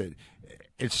tough.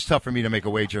 It's tough for me to make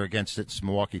a wager against this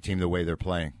Milwaukee team the way they're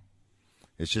playing.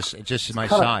 It's just my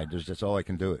side. That's all I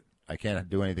can do it. I can't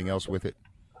do anything else with it.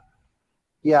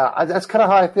 Yeah, that's kind of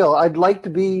how I feel. I'd like to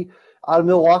be out of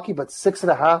Milwaukee, but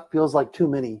 6.5 feels like too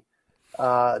many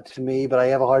to me. But I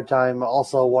have a hard time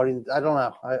also wanting. I don't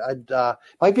know. I'd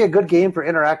might be a good game for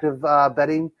interactive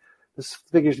betting. This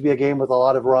figures to be a game with a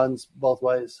lot of runs both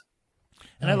ways.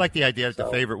 And I like the idea that the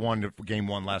favorite won game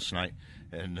 1 last night,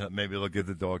 and maybe they'll give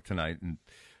the dog tonight. And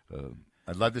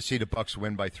I'd love to see the Bucks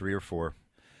win by 3 or 4,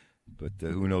 but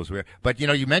who knows where. But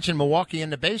you mentioned Milwaukee in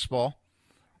the baseball.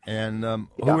 And who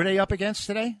are they up against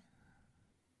today?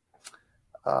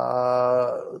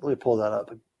 Let me pull that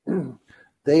up.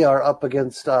 They are up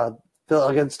against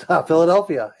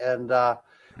Philadelphia, and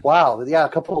wow, yeah, a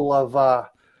couple of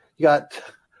you got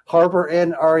Harper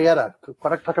and Arrieta.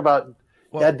 Talk about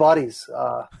dead bodies.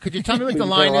 Could you tell me what the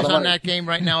line is on that game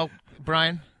right now,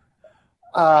 Brian?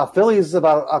 Philly is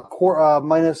about a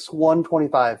minus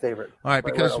 125 favorite. All right,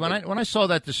 because when I saw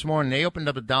that this morning, they opened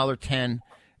up $1.10.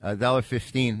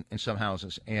 $1.15 in some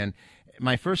houses. And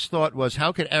my first thought was,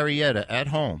 how could Arrieta at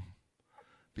home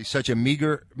be such a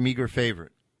meager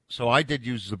favorite? So I did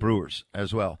use the Brewers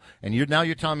as well. And you're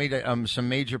telling me that some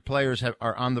major players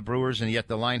are on the Brewers, and yet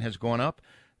the line has gone up.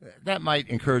 That might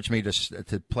encourage me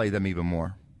to play them even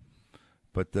more.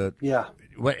 But do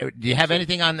you have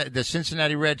anything on the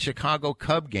Cincinnati Red Chicago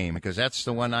Cub game? Because that's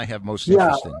the one I have most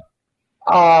interest in.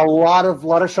 A lot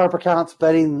of sharp accounts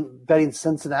betting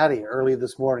Cincinnati early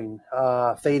this morning,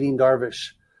 fading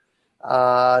Darvish.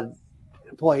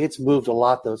 Boy, it's moved a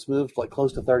lot though. It's moved like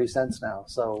close to 30 cents now.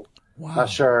 So not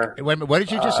sure. Wait a minute, what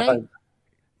did you just say?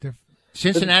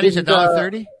 Cincinnati's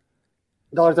 $1.30?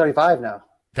 $1.35 now.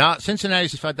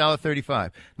 Cincinnati's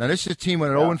 $1.35. Now this is a team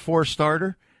with an 0-4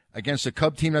 starter against a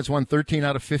Cub team that's won 13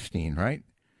 out of 15, right?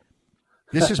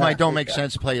 This is my don't make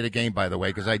sense play of the game, by the way,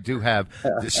 because I do have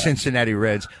the Cincinnati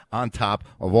Reds on top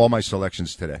of all my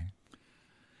selections today.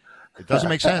 It doesn't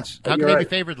make sense. How can they be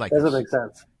favored like this? Doesn't make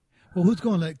sense. Well, who's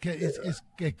going? Is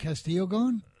Castillo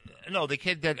going? No, the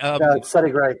kid that it's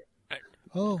Sonny Gray.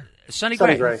 Oh, Sonny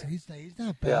Gray. He's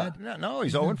not bad. Yeah. No,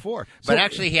 he's 0-4. But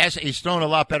actually, he's thrown a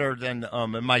lot better than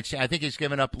Mike. I think he's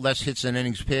given up less hits than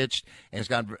innings pitched, and he's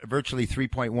got virtually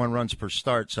 3.1 runs per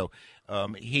start. So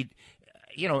I'm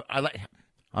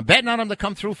betting on him to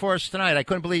come through for us tonight. I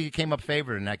couldn't believe he came up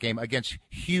favored in that game against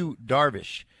Hugh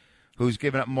Darvish, who's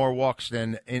given up more walks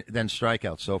than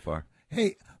strikeouts so far.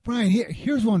 Hey, Brian,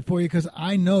 here's one for you, because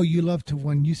I know you love to,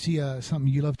 when you see something,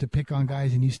 you love to pick on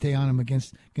guys and you stay on them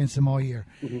against them all year.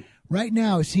 Mm-hmm. Right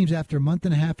now, it seems after a month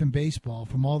and a half in baseball,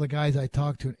 from all the guys I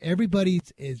talked to, everybody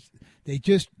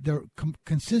they're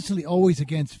consistently always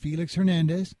against Felix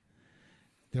Hernandez.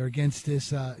 They're against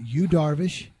this Yu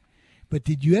Darvish. But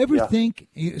did you ever think?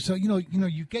 So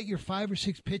you get your 5 or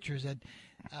 6 pitchers that.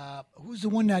 Who's the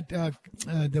one that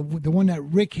the one that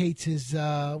Rick hates is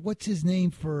what's his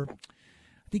name for?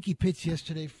 I think he pitched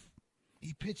yesterday.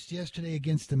 He pitched yesterday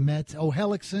against the Mets. Oh,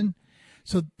 Hellickson.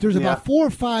 So there's about 4 or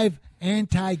 5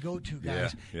 anti-go-to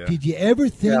guys. Yeah. Did you ever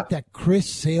think that Chris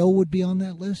Sale would be on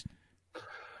that list?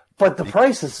 But the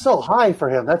price is so high for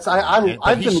him.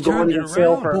 I've been going against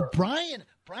Sale for. Well, Brian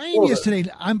yesterday.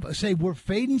 I'm saying we're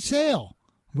fading Sale.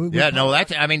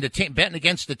 The team betting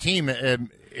against the team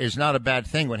is not a bad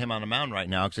thing with him on the mound right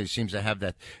now, because he seems to have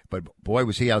that. But boy,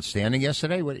 was he outstanding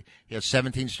yesterday! He had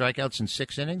 17 strikeouts in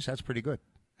 6 innings. That's pretty good.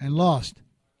 And lost.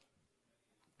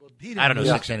 I don't know,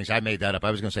 6 innings. I made that up.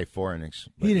 I was going to say 4 innings.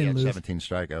 He didn't lose. 17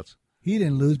 strikeouts. He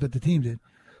didn't lose, but the team did.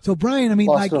 So, Brian, I mean,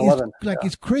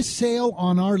 is Chris Sale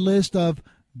on our list of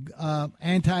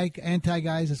anti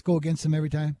guys? Let's go against him every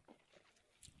time.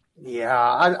 Yeah,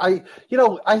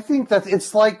 I think that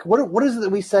it's like what is it that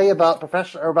we say about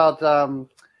professional or about the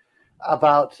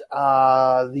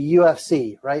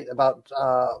UFC, right? About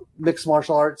mixed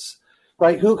martial arts,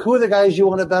 right? Who are the guys you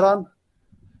want to bet on?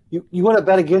 You want to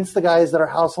bet against the guys that are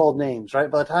household names, right?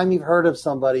 By the time you've heard of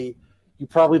somebody, you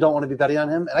probably don't want to be betting on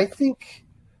him. And I think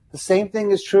the same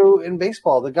thing is true in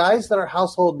baseball. The guys that are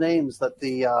household names that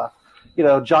the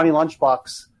Johnny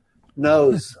Lunchbox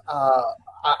knows.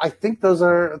 I think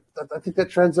that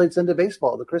translates into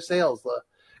baseball. The Chris Sales, the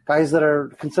guys that are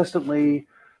consistently,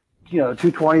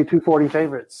 220, 240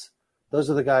 favorites. Those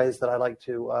are the guys that I like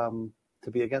to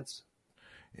be against.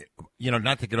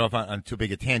 Not to get off on too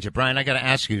big a tangent, Brian, I got to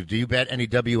ask you, do you bet any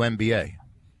WNBA?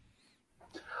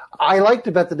 I like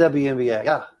to bet the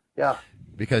WNBA. Yeah.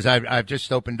 Because I've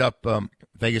just opened up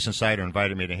Vegas Insider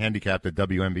invited me to handicap the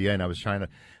WNBA, and I was trying to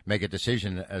make a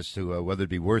decision as to whether it'd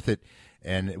be worth it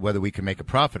and whether we can make a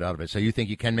profit out of it. So you think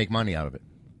you can make money out of it?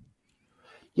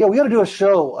 Yeah, we got to do a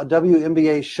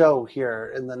WNBA show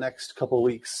here in the next couple of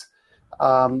weeks.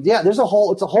 It's a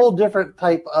whole different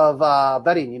type of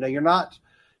betting. You're not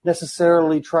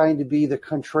necessarily trying to be the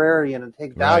contrarian and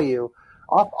take value.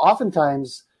 Right.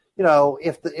 Oftentimes,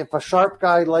 if a sharp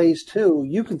guy lays 2,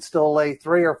 you can still lay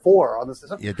 3 or 4 on this.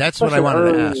 Yeah, that's what I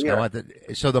wanted to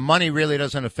ask. So the money really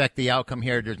doesn't affect the outcome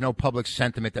here. There's no public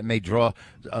sentiment that may draw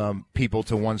people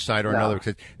to one side or another,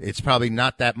 because it's probably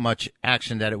not that much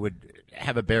action that it would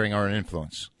have a bearing or an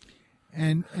influence.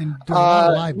 And there's a lot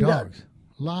of live dogs.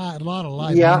 A lot of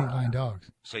live money line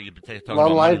dogs. So you're talking a lot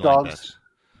of live dogs. Bets.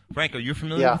 Frank, are you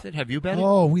familiar with it? Have you bet it?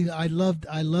 Oh, I love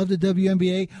the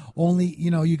WNBA. Only,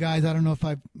 you guys, I don't know if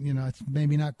it's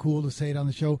maybe not cool to say it on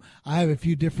the show. I have a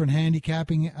few different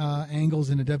handicapping angles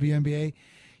in the WNBA.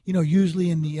 Usually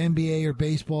in the NBA or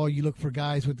baseball, you look for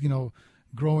guys with,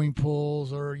 growing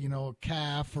pulls or, a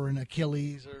calf or an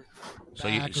Achilles or So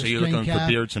you're looking for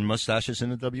beards and mustaches in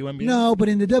the WNBA? No, but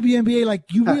in the WNBA,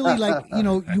 you really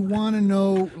you want to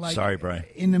know, Sorry, Brian.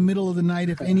 In the middle of the night,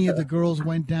 if any of the girls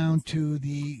went down to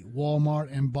the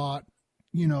Walmart and bought,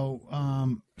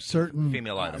 certain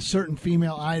female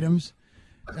items.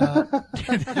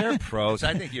 They're pros.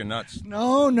 I think you're nuts.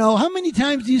 No. How many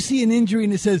times do you see an injury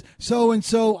and it says so and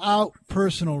so out,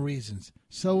 personal reasons?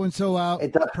 So and so out,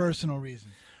 personal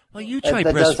reasons. Well, you try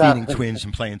breastfeeding twins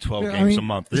and playing 12 games a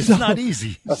month. It's not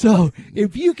easy. So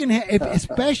if you can,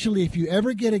 especially if you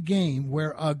ever get a game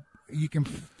where you can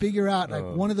figure out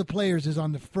one of the players is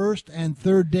on the first and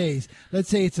third days. Let's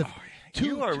say it's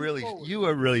you are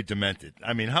really demented.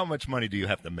 I mean, how much money do you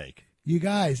have to make? You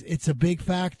guys, it's a big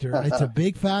factor. It's a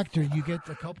big factor. You get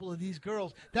a couple of these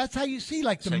girls. That's how you see,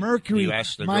 the Mercury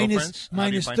minus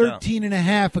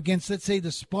 13.5 against, let's say,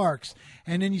 the Sparks.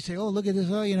 And then you say, oh, look at this.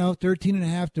 Oh,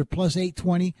 13.5. They're plus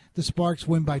 820. The Sparks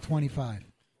win by 25.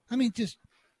 I mean, just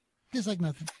like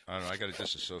nothing. I don't know. I got to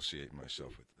disassociate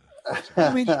myself with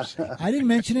I mean, I didn't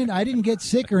mention it. I didn't get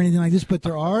sick or anything like this, but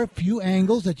there are a few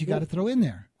angles that you got to throw in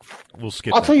there. We'll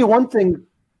skip. I'll tell you one thing.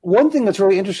 One thing that's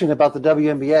really interesting about the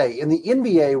WNBA, in the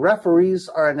NBA, referees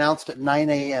are announced at 9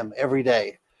 a.m. every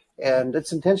day. And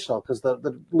it's intentional because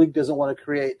the league doesn't want to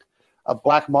create a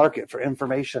black market for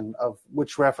information of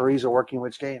which referees are working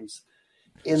which games.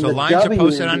 So lines are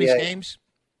posted on these games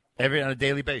on a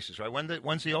daily basis, right?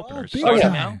 When's the openers? Big Starting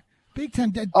time. now? Big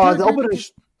time. The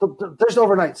openers, there's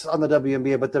overnights on the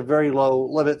WNBA, but they're very low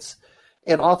limits.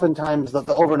 And oftentimes the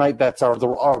overnight bets are the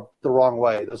wrong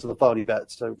way. Those are the phony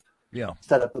bets to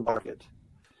set up the market.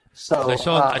 So I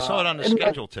saw it on the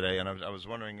schedule today, and I was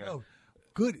wondering.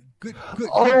 Good.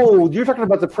 Oh, you're talking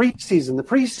about the preseason. The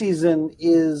preseason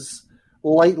is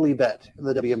lightly bet in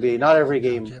the WNBA. Not every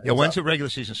game. Yeah, when's the regular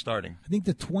season starting? I think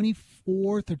the 24th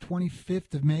or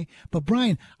 25th of May. But,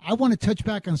 Brian, I want to touch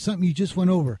back on something you just went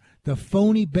over, the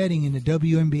phony betting in the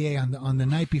WNBA on the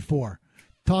night before.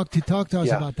 Talk to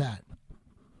us about that.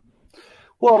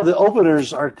 Well, the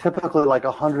openers are typically like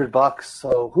 $100.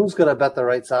 So who's going to bet the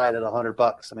right side at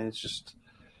 $100? I mean, it's just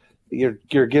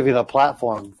you're giving a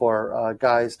platform for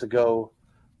guys to go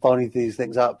phony these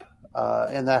things up,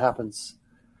 and that happens.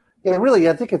 Yeah, really,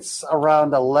 I think it's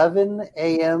around 11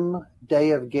 a.m.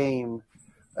 day of game,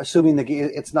 assuming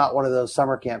it's not one of those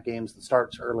summer camp games that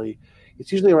starts early.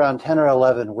 It's usually around 10 or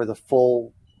 11 where the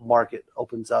full market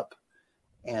opens up,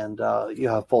 and you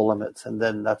have full limits, and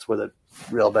then that's where the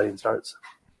real betting starts.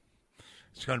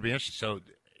 It's going to be interesting.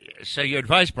 So your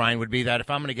advice, Brian, would be that if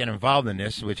I'm going to get involved in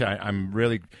this, which I'm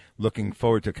really looking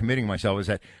forward to committing myself, is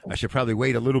that I should probably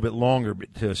wait a little bit longer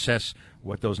to assess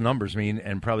what those numbers mean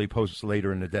and probably post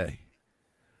later in the day.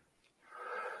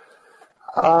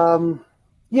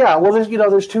 Yeah, well,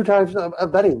 there's two types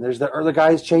of betting. There's the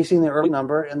guys chasing the early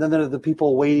number, and then there are the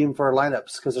people waiting for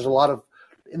lineups because there's a lot of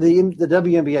the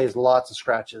WNBA has lots of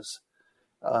scratches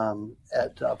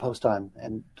at post time,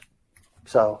 and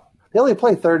so they only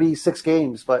play 36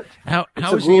 games. But how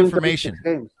is the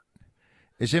information?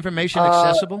 Is information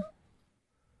accessible?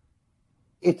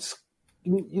 It's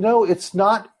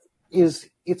not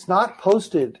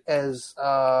posted as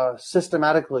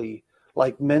systematically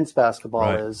like men's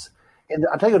basketball is. And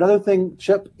I'll tell you another thing,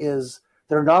 Chip, is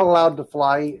they're not allowed to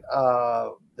fly.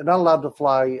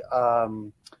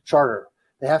 Charter.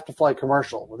 They have to fly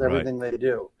commercial with everything they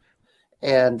do,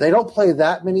 and they don't play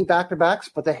that many back-to-backs,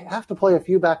 but they have to play a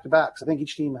few back-to-backs. I think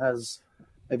each team has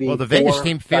maybe. Well, the Vegas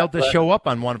team failed to show up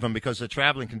on one of them because the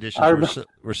traveling conditions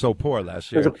were so poor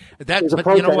last year. There's a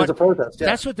protest. Yeah.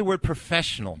 That's what the word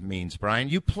professional means, Brian.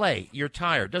 You play. You're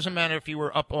tired. Doesn't matter if you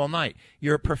were up all night.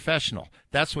 You're a professional.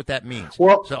 That's what that means.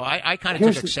 Well, so I kind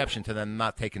of took exception to them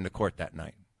not taking the court that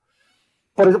night.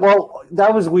 But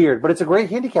that was weird. But it's a great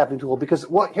handicapping tool because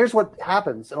here's what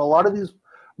happens in a lot of these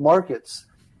markets.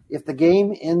 If the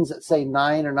game ends at say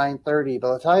 9 or 9:30,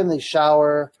 by the time they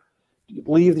shower,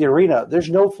 leave the arena, there's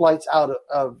no flights out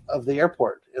of the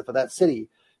airport for that city.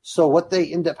 So what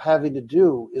they end up having to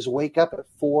do is wake up at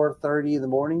 4:30 in the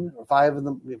morning or 5 in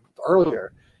the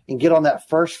earlier and get on that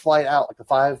first flight out, like the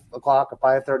 5 o'clock or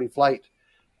 5:30 flight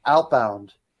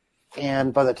outbound.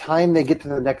 And by the time they get to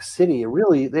the next city,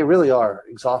 they really are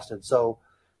exhausted. So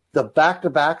the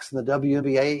back-to-backs in the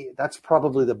WNBA, that's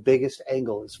probably the biggest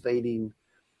angle is fading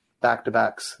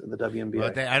back-to-backs in the WNBA.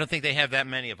 Well, I don't think they have that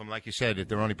many of them. Like you said,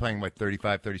 they're only playing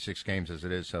 35, 36 games as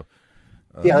it is. So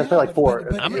yeah, they play like 4.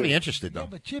 But I'm going to be interested, though. Yeah,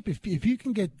 but, Chip, if you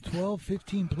can get 12,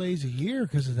 15 plays a year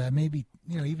because of that, maybe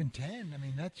even 10, I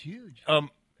mean, that's huge.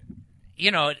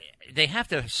 They have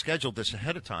to schedule this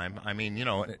ahead of time. I mean,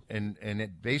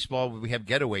 in baseball, we have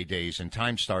getaway days and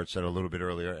time starts at a little bit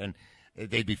earlier, and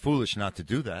they'd be foolish not to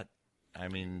do that. I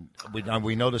mean,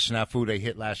 we know the snafu they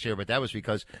hit last year, but that was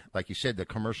because, like you said, the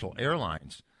commercial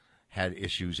airlines had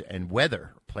issues, and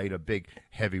weather played a big,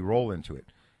 heavy role into it.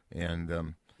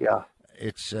 And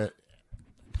it's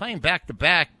playing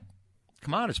back-to-back.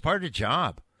 Come on, it's part of the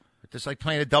job. It's just like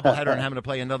playing a doubleheader and having to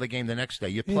play another game the next day.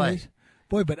 You play.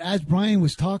 Boy, but as Brian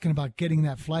was talking about getting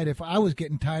that flight, if I was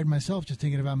getting tired myself just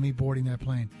thinking about me boarding that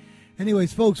plane.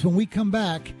 Anyways, folks, when we come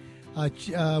back, we're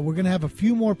going to have a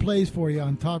few more plays for you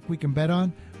on Talk We Can Bet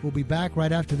On. We'll be back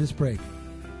right after this break.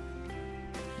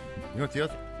 You know what the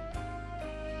other?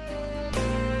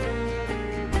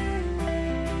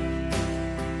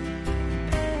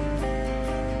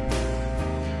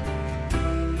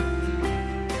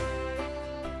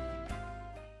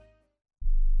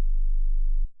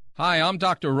 Hi, I'm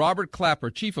Dr. Robert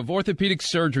Clapper, Chief of Orthopedic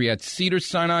Surgery at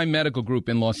Cedars-Sinai Medical Group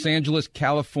in Los Angeles,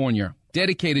 California.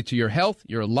 dedicated to your health,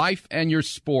 your life, and your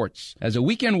sports. As a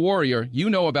weekend warrior, you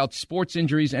know about sports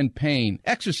injuries and pain.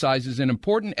 Exercise is an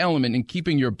important element in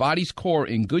keeping your body's core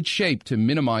in good shape to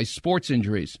minimize sports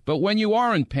injuries. But when you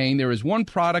are in pain, there is one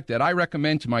product that I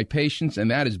recommend to my patients,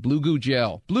 and that is Blue Goo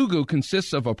Gel. Blue Goo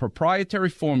consists of a proprietary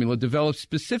formula developed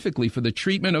specifically for the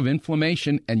treatment of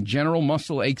inflammation and general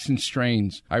muscle aches and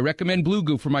strains. I recommend Blue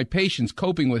Goo for my patients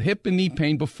coping with hip and knee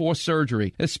pain before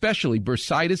surgery, especially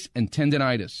bursitis and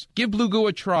tendinitis. Give Blue Goo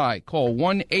a try. Call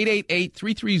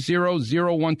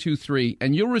 1-888-330-0123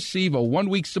 and you'll receive a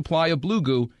 1-week supply of Blue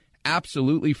Goo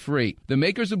absolutely free. The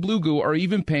makers of Blue Goo are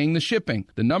even paying the shipping.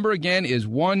 The number again is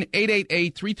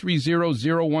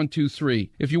 1-888-330-0123.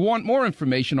 If you want more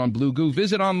information on Blue Goo,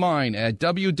 visit online at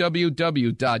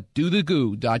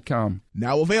www.dothegoo.com.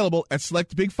 Now available at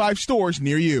select Big 5 stores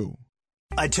near you.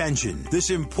 Attention, this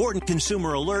important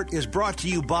consumer alert is brought to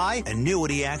you by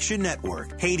Annuity Action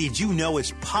Network. Hey, did you know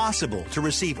it's possible to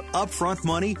receive upfront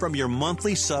money from your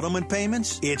monthly settlement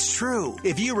payments? It's true.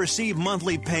 If you receive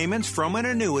monthly payments from an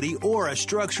annuity or a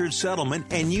structured settlement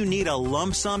and you need a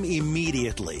lump sum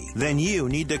immediately, then you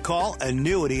need to call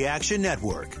Annuity Action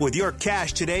Network. With your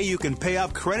cash today, you can pay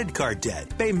off credit card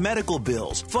debt, pay medical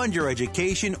bills, fund your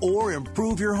education, or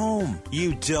improve your home.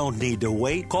 You don't need to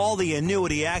wait. Call the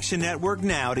Annuity Action Network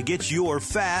now to get your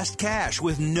fast cash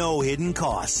with no hidden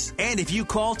costs. And if you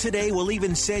call today, we'll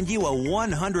even send you a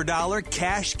 $100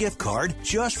 cash gift card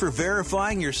just for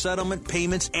verifying your settlement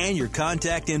payments and your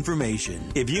contact information.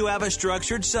 If you have a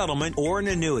structured settlement or an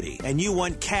annuity and you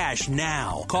want cash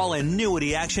now, call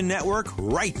Annuity Action Network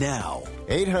right now.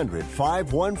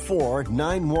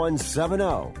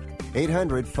 800-514-9170.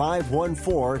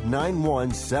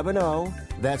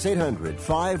 800-514-9170. That's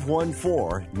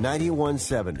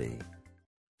 800-514-9170.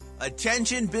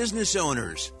 Attention business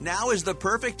owners, now is the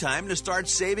perfect time to start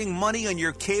saving money on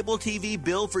your cable TV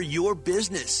bill for your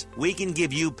business. We can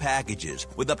give you packages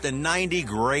with up to 90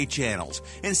 great channels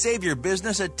and save your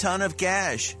business a ton of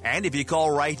cash. And if you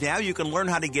call right now, you can learn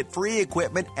how to get free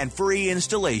equipment and free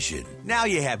installation. Now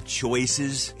you have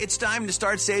choices. It's time to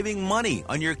start saving money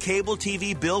on your cable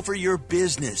TV bill for your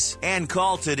business. And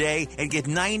call today and get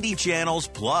 90 channels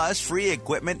plus free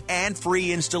equipment and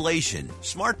free installation.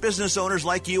 Smart business owners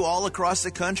like you all across the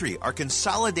country are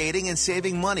consolidating and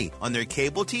saving money on their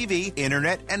cable TV,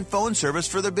 internet, and phone service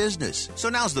for their business. So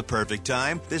now's the perfect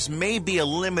time. This may be a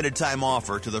limited time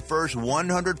offer to the first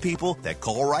 100 people that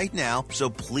call right now, so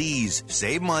please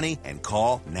save money and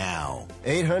call now.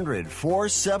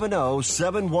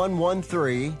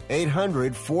 800-470-7113.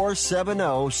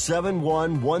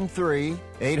 800-470-7113.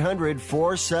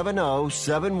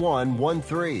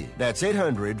 800-470-7113. That's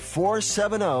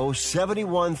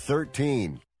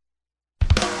 800-470-7113.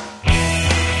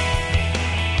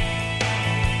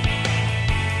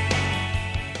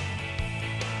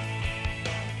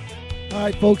 All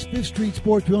right, folks, Fifth Street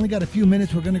Sports. We only got a few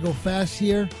minutes. We're going to go fast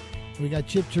here. We got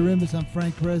Chip Chirimbus. I'm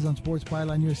Frank Perez on Sports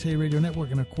Byline USA Radio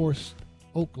Network. And, of course,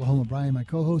 Oklahoma Brian, my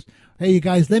co-host. Hey, you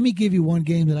guys, let me give you one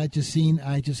game that I just seen.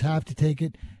 I just have to take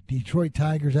it. Detroit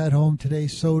Tigers at home today.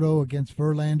 Soto against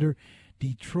Verlander.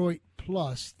 Detroit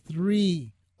plus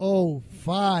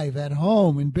 305 at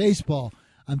home in baseball.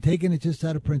 I'm taking it just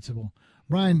out of principle.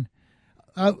 Brian,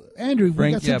 Andrew,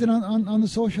 Frank, we got something on the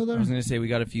social there? I was going to say we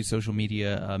got a few social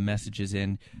media messages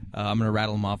in. I'm going to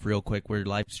rattle them off real quick. We're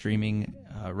live streaming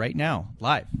right now,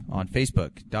 live on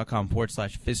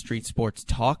Facebook.com/Fifth Street Sports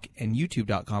Talk and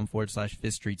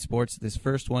YouTube.com/Fifth Street Sports. This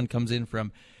first one comes in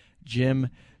from Jim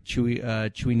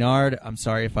Chouinard. I'm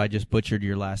sorry if I just butchered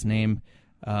your last name.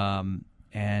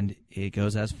 And it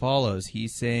goes as follows.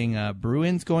 He's saying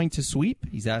Bruins going to sweep.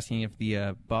 He's asking if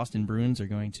the Boston Bruins are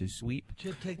going to sweep.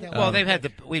 Well,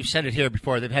 we've said it here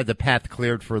before. They've had the path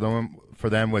cleared for them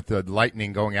with the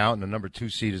Lightning going out and the number 2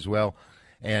 seed as well.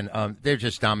 And they're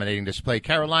just dominating this play.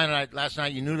 Carolina, last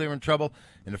night, you knew they were in trouble.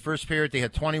 In the first period, they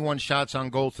had 21 shots on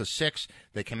goal to 6.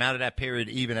 They came out of that period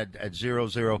even at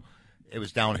 0-0. It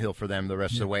was downhill for them the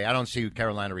rest of the way. I don't see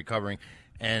Carolina recovering.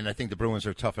 And I think the Bruins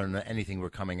are tougher than anything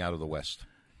we're coming out of the West.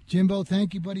 Jimbo,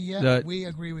 thank you, buddy. Yeah, we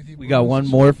agree with you. We got one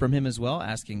more from him as well,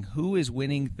 asking who is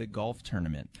winning the golf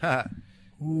tournament.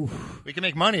 We can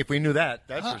make money if we knew that.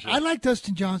 That's for sure. I like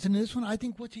Dustin Johnson in this one. I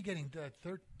think, what's he getting? Plus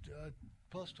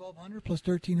 1,200, plus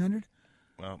 1,300?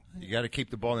 Well, you got to keep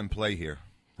the ball in play here.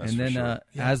 That's and then sure.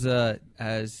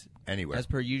 As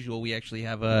per usual, we actually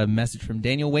have a message from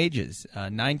Daniel Wages.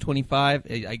 925,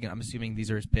 I'm assuming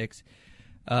these are his picks.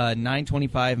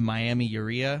 925 Miami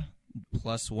Urea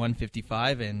plus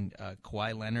 155 and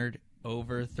Kawhi Leonard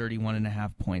over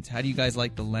 31.5 points. How do you guys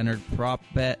like the Leonard prop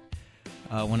bet?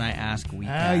 When I ask, we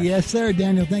cash. Yes, sir,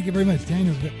 Daniel. Thank you very much.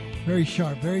 Daniel's Very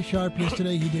sharp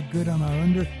yesterday. He did good on our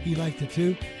under. He liked it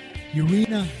too.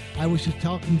 Urena, I was just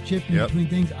talking to Chip in between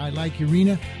things. I like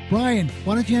Urena. Brian,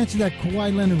 why don't you answer that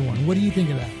Kawhi Leonard one? What do you think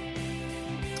of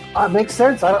that? Makes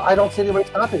sense. I don't see anybody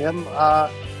stopping him.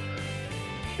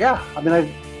 Yeah, I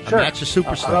mean, sure. That's a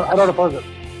superstar. I don't oppose it.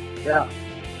 Yeah.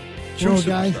 Well,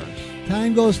 guys,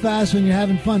 time goes fast when you're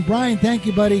having fun. Brian, thank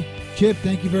you, buddy. Chip,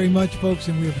 thank you very much, folks,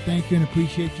 and we thank you and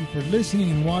appreciate you for listening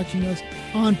and watching us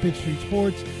on Fifth Street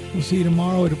Sports. We'll see you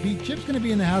tomorrow. Chip's going to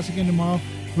be in the house again tomorrow.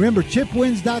 Remember,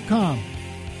 chipwins.com.